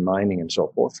industry and mining and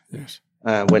so forth, yes.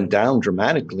 Went down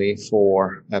dramatically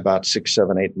for about 6,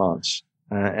 7, 8 months.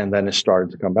 And then it started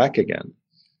to come back again.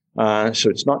 So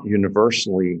it's not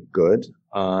universally good.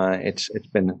 It's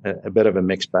been a bit of a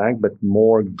mixed bag, but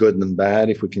more good than bad,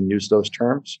 if we can use those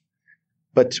terms.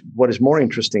 But what is more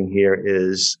interesting here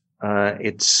is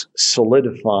it's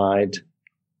solidified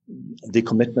the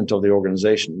commitment of the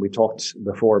organization. We talked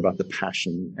before about the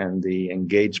passion and the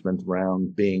engagement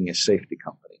around being a safety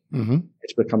company. Mm-hmm.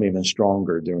 It's become even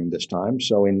stronger during this time.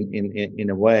 So in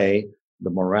a way, the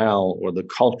morale or the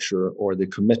culture or the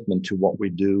commitment to what we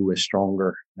do is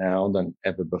stronger now than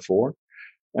ever before.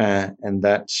 And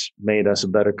that's made us a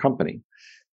better company.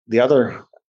 The other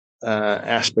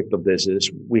aspect of this is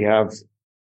we have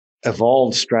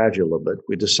evolved strategy a little bit.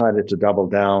 We decided to double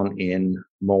down in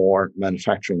more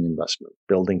manufacturing investment,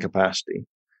 building capacity.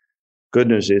 Good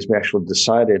news is we actually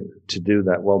decided to do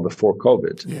that well before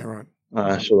COVID. Yeah,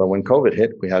 right. So that when COVID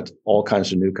hit, we had all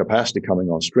kinds of new capacity coming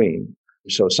on stream.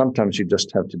 So sometimes you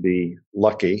just have to be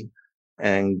lucky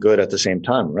and good at the same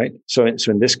time, right? So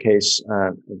in this case,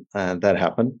 that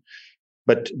happened.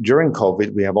 But during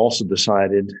COVID, we have also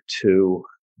decided to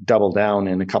double down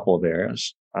in a couple of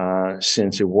areas.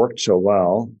 Since it worked so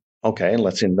well, okay,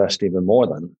 let's invest even more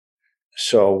then.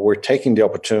 So we're taking the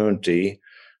opportunity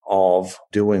of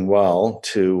doing well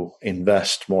to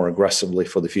invest more aggressively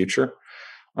for the future.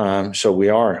 So we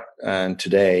are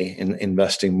today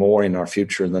investing more in our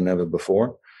future than ever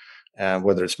before,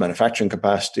 whether it's manufacturing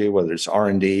capacity, whether it's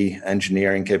R&D,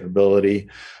 engineering capability,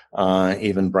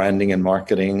 even branding and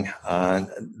marketing,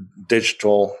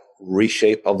 digital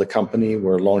reshape of the company.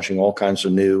 We're launching all kinds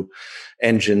of new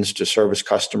engines to service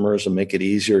customers and make it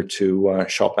easier to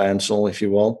shop Ansell, if you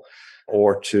will,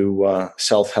 or to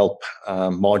self-help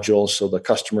modules so the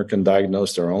customer can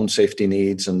diagnose their own safety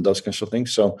needs and those kinds of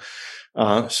things. So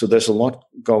there's a lot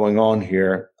going on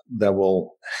here that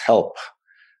will help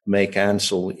make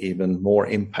Ansell even more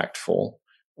impactful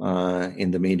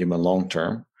in the medium and long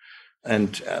term.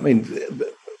 And I mean,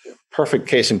 perfect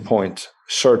case in point,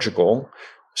 surgical.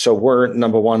 So we're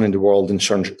number one in the world in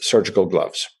surgical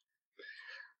gloves.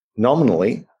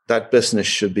 Nominally, that business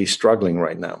should be struggling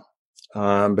right now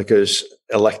because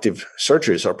elective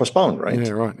surgeries are postponed, right?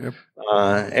 Yeah, right. Yep.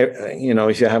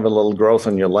 If you have a little growth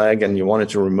on your leg and you wanted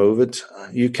to remove it,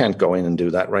 you can't go in and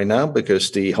do that right now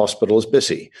because the hospital is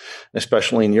busy,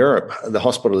 especially in Europe. The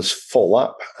hospital is full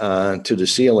up to the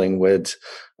ceiling with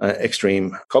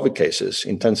extreme COVID cases,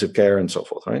 intensive care and so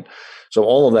forth, right? So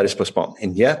all of that is postponed.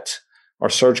 And yet our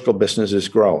surgical business is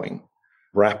growing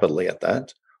rapidly at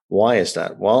that. Why is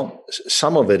that? Well,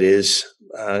 some of it is,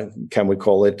 can we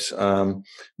call it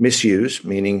misuse,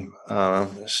 meaning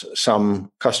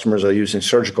some customers are using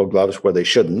surgical gloves where they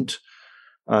shouldn't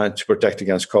to protect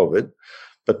against COVID.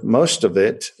 But most of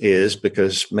it is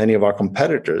because many of our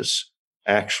competitors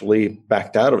actually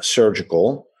backed out of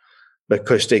surgical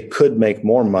because they could make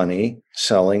more money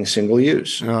selling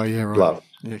single-use gloves.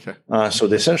 Okay. So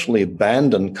they essentially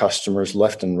abandoned customers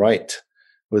left and right,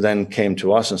 who then came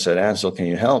to us and said, Ansell, can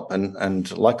you help?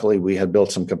 And luckily we had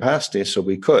built some capacity so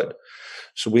we could.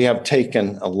 So we have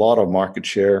taken a lot of market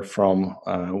share from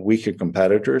weaker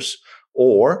competitors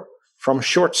or from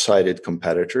short-sighted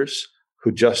competitors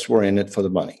who just were in it for the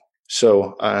money.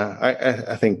 So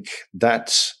I think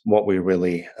that's what we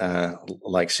really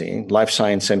like seeing. Life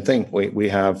science, same thing. We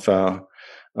have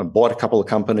bought a couple of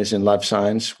companies in life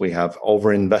science. We have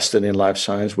overinvested in life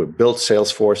science. We've built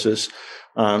sales forces.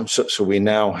 So we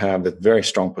now have a very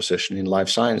strong position in life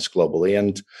science globally.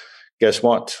 And guess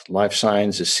what? Life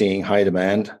science is seeing high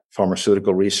demand,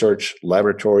 pharmaceutical research,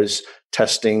 laboratories,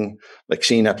 testing,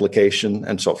 vaccine application,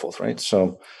 and so forth, right?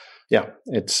 So yeah,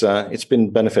 it's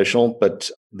been beneficial, but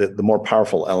the more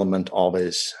powerful element of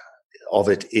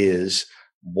it is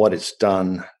what it's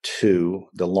done to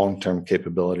the long-term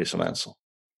capabilities of Ansell.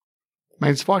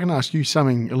 Mate, if I can ask you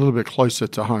something a little bit closer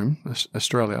to home,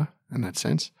 Australia, in that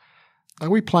sense. Are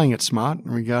we playing it smart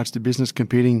in regards to business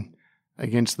competing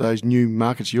against those new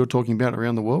markets you're talking about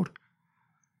around the world?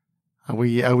 Are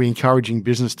we encouraging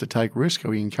business to take risk? Are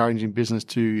we encouraging business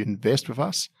to invest with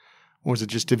us? Or is it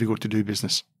just difficult to do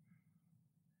business?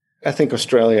 I think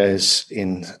Australia is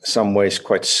in some ways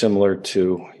quite similar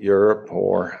to Europe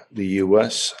or the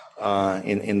US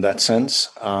in that sense.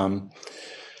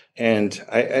 And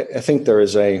I think there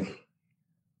is a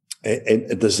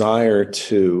desire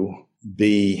to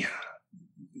be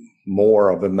more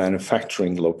of a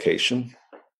manufacturing location.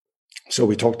 So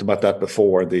we talked about that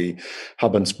before, the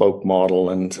hub and spoke model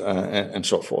and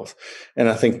so forth. And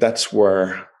I think that's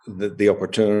where the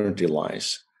opportunity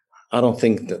lies. I don't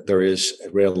think that there is a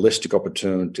realistic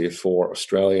opportunity for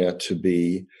Australia to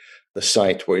be the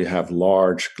site where you have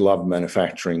large glove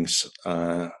manufacturing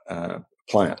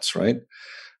plants, right?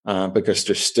 Because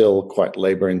they're still quite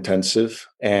labor intensive.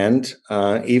 And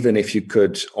even if you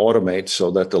could automate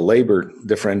so that the labor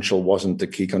differential wasn't the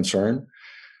key concern,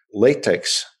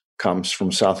 latex comes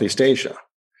from Southeast Asia.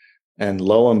 And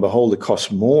lo and behold, it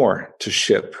costs more to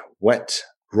ship wet,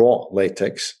 raw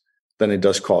latex than it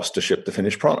does cost to ship the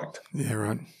finished product. Yeah,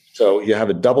 right. So you have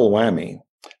a double whammy.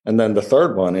 And then the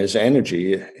third one is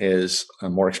energy is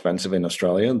more expensive in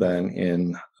Australia than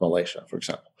in Malaysia, for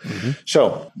example. Mm-hmm.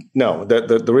 So no,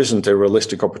 there isn't a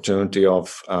realistic opportunity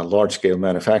of large-scale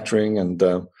manufacturing,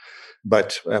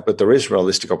 but there is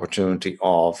realistic opportunity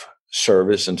of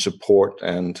service and support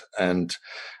and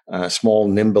small,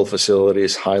 nimble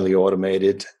facilities, highly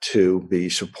automated, to be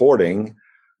supporting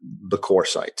the core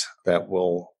site that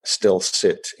will still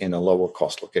sit in a lower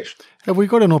cost location. Have we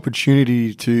got an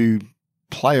opportunity to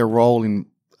play a role in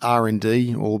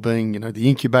R&D or being, the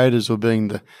incubators or being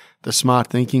the smart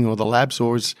thinking or the labs,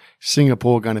 or is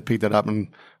Singapore going to pick that up and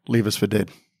leave us for dead?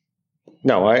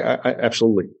 No, I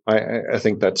absolutely. I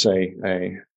think that's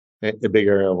a big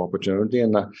area of opportunity.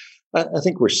 And I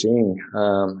think we're seeing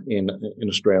in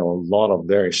Australia a lot of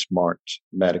very smart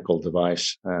medical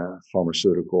device,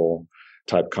 pharmaceutical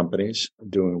type companies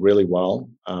doing really well.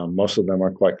 Most of them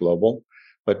are quite global,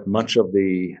 but much of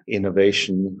the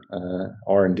innovation,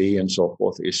 R&D and so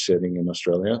forth is sitting in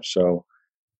Australia. So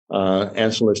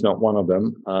Ansell is not one of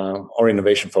them. Our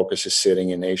innovation focus is sitting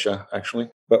in Asia, actually.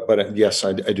 But yes,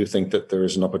 I do think that there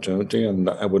is an opportunity, and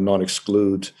I would not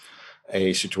exclude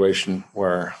a situation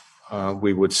where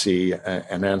we would see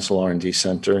an Ansell R&D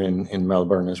center in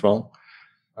Melbourne as well.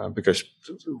 Because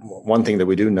one thing that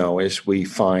we do know is we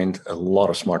find a lot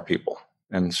of smart people,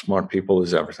 and smart people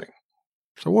is everything.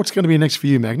 So what's going to be next for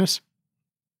you, Magnus?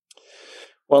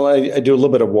 Well, I do a little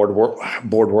bit of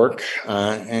board work,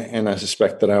 and I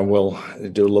suspect that I will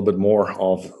do a little bit more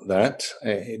of that.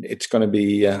 It's going to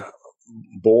be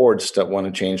boards that want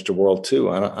to change the world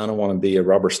too. I don't want to be a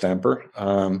rubber stamper.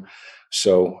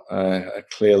 So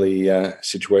clearly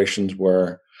situations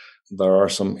where there are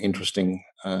some interesting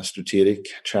strategic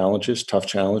challenges, tough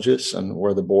challenges, and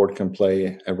where the board can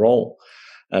play a role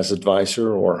as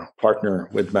advisor or partner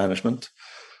with management.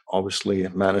 Obviously,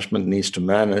 management needs to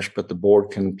manage, but the board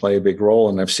can play a big role.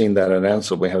 And I've seen that at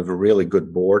Ansell. We have a really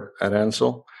good board at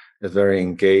Ansell, a very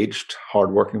engaged,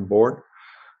 hardworking board.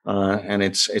 And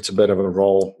it's a bit of a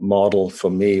role model for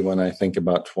me when I think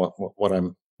about what I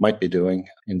might be doing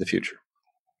in the future.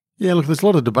 Yeah, look, there's a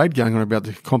lot of debate going on about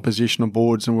the composition of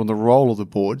boards and the role of the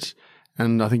boards.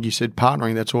 And I think you said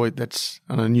partnering, that's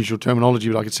an unusual terminology,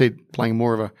 but I could see it playing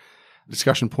more of a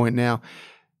discussion point now.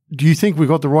 Do you think we've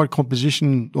got the right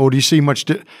composition, or do you see much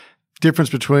difference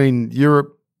between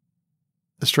Europe,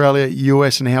 Australia,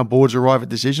 US, and how boards arrive at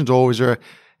decisions? Or is there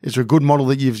a good model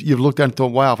that you've looked at and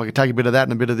thought, wow, if I could take a bit of that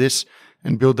and a bit of this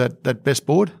and build that best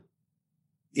board?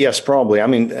 Yes, probably. I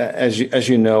mean, as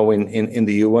you know, in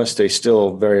the US, they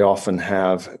still very often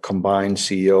have combined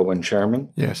CEO and chairman.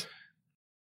 Yes.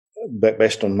 But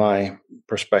based on my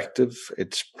perspective,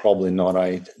 it's probably not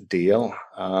ideal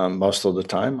most of the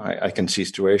time. I can see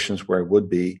situations where it would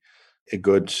be a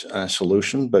good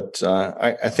solution, but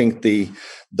I think the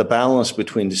balance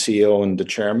between the CEO and the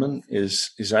chairman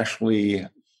is actually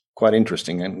quite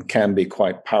interesting and can be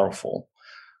quite powerful.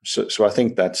 So I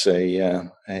think that's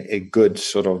a good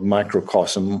sort of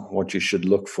microcosm what you should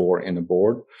look for in a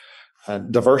board.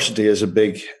 Diversity is a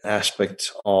big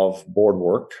aspect of board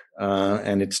work,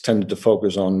 and it's tended to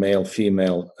focus on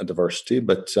male-female diversity.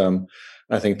 But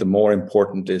I think the more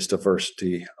important is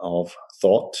diversity of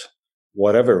thought,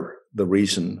 whatever the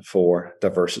reason for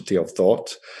diversity of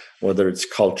thought, whether it's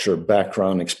culture,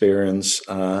 background, experience,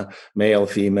 male,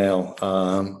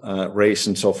 female, race,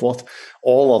 and so forth.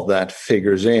 All of that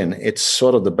figures in. It's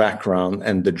sort of the background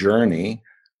and the journey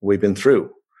we've been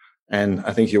through. And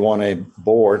I think you want a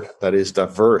board that is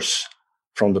diverse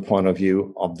from the point of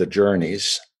view of the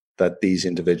journeys that these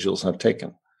individuals have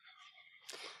taken.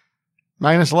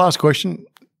 Magnus, last question.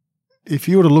 If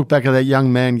you were to look back at that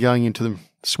young man going into the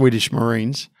Swedish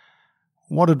Marines,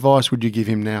 what advice would you give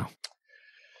him now?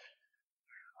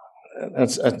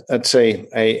 That's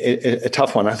a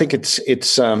tough one. I think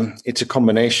it's a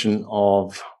combination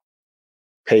of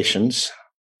patience,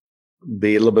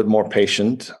 be a little bit more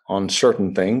patient on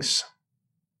certain things.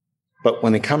 But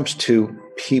when it comes to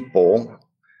people,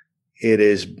 it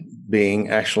is being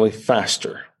actually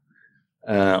faster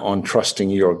on trusting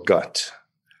your gut.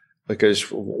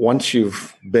 Because once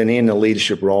you've been in a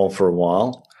leadership role for a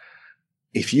while,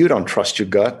 if you don't trust your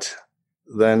gut,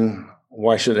 then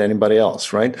why should anybody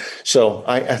else, right? So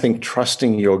I think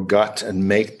trusting your gut and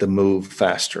make the move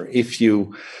faster. If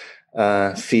you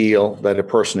feel that a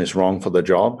person is wrong for the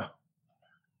job,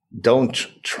 don't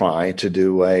try to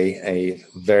do a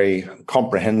very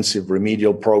comprehensive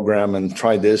remedial program and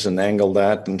try this and angle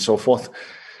that and so forth.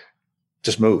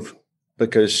 Just move,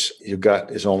 because your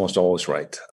gut is almost always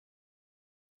right.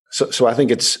 So I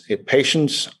think it's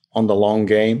patience on the long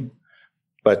game,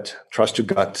 but trust your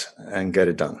gut and get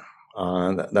it done.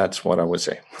 That's what I would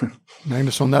say.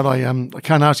 Magnus, on that, I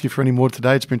can't ask you for any more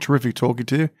today. It's been terrific talking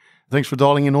to you. Thanks for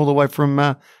dialing in all the way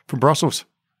from Brussels.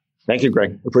 Thank you,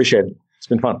 Greg. Appreciate it. It's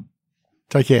been fun.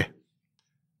 Take care.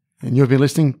 And you've been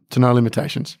listening to No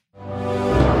Limitations.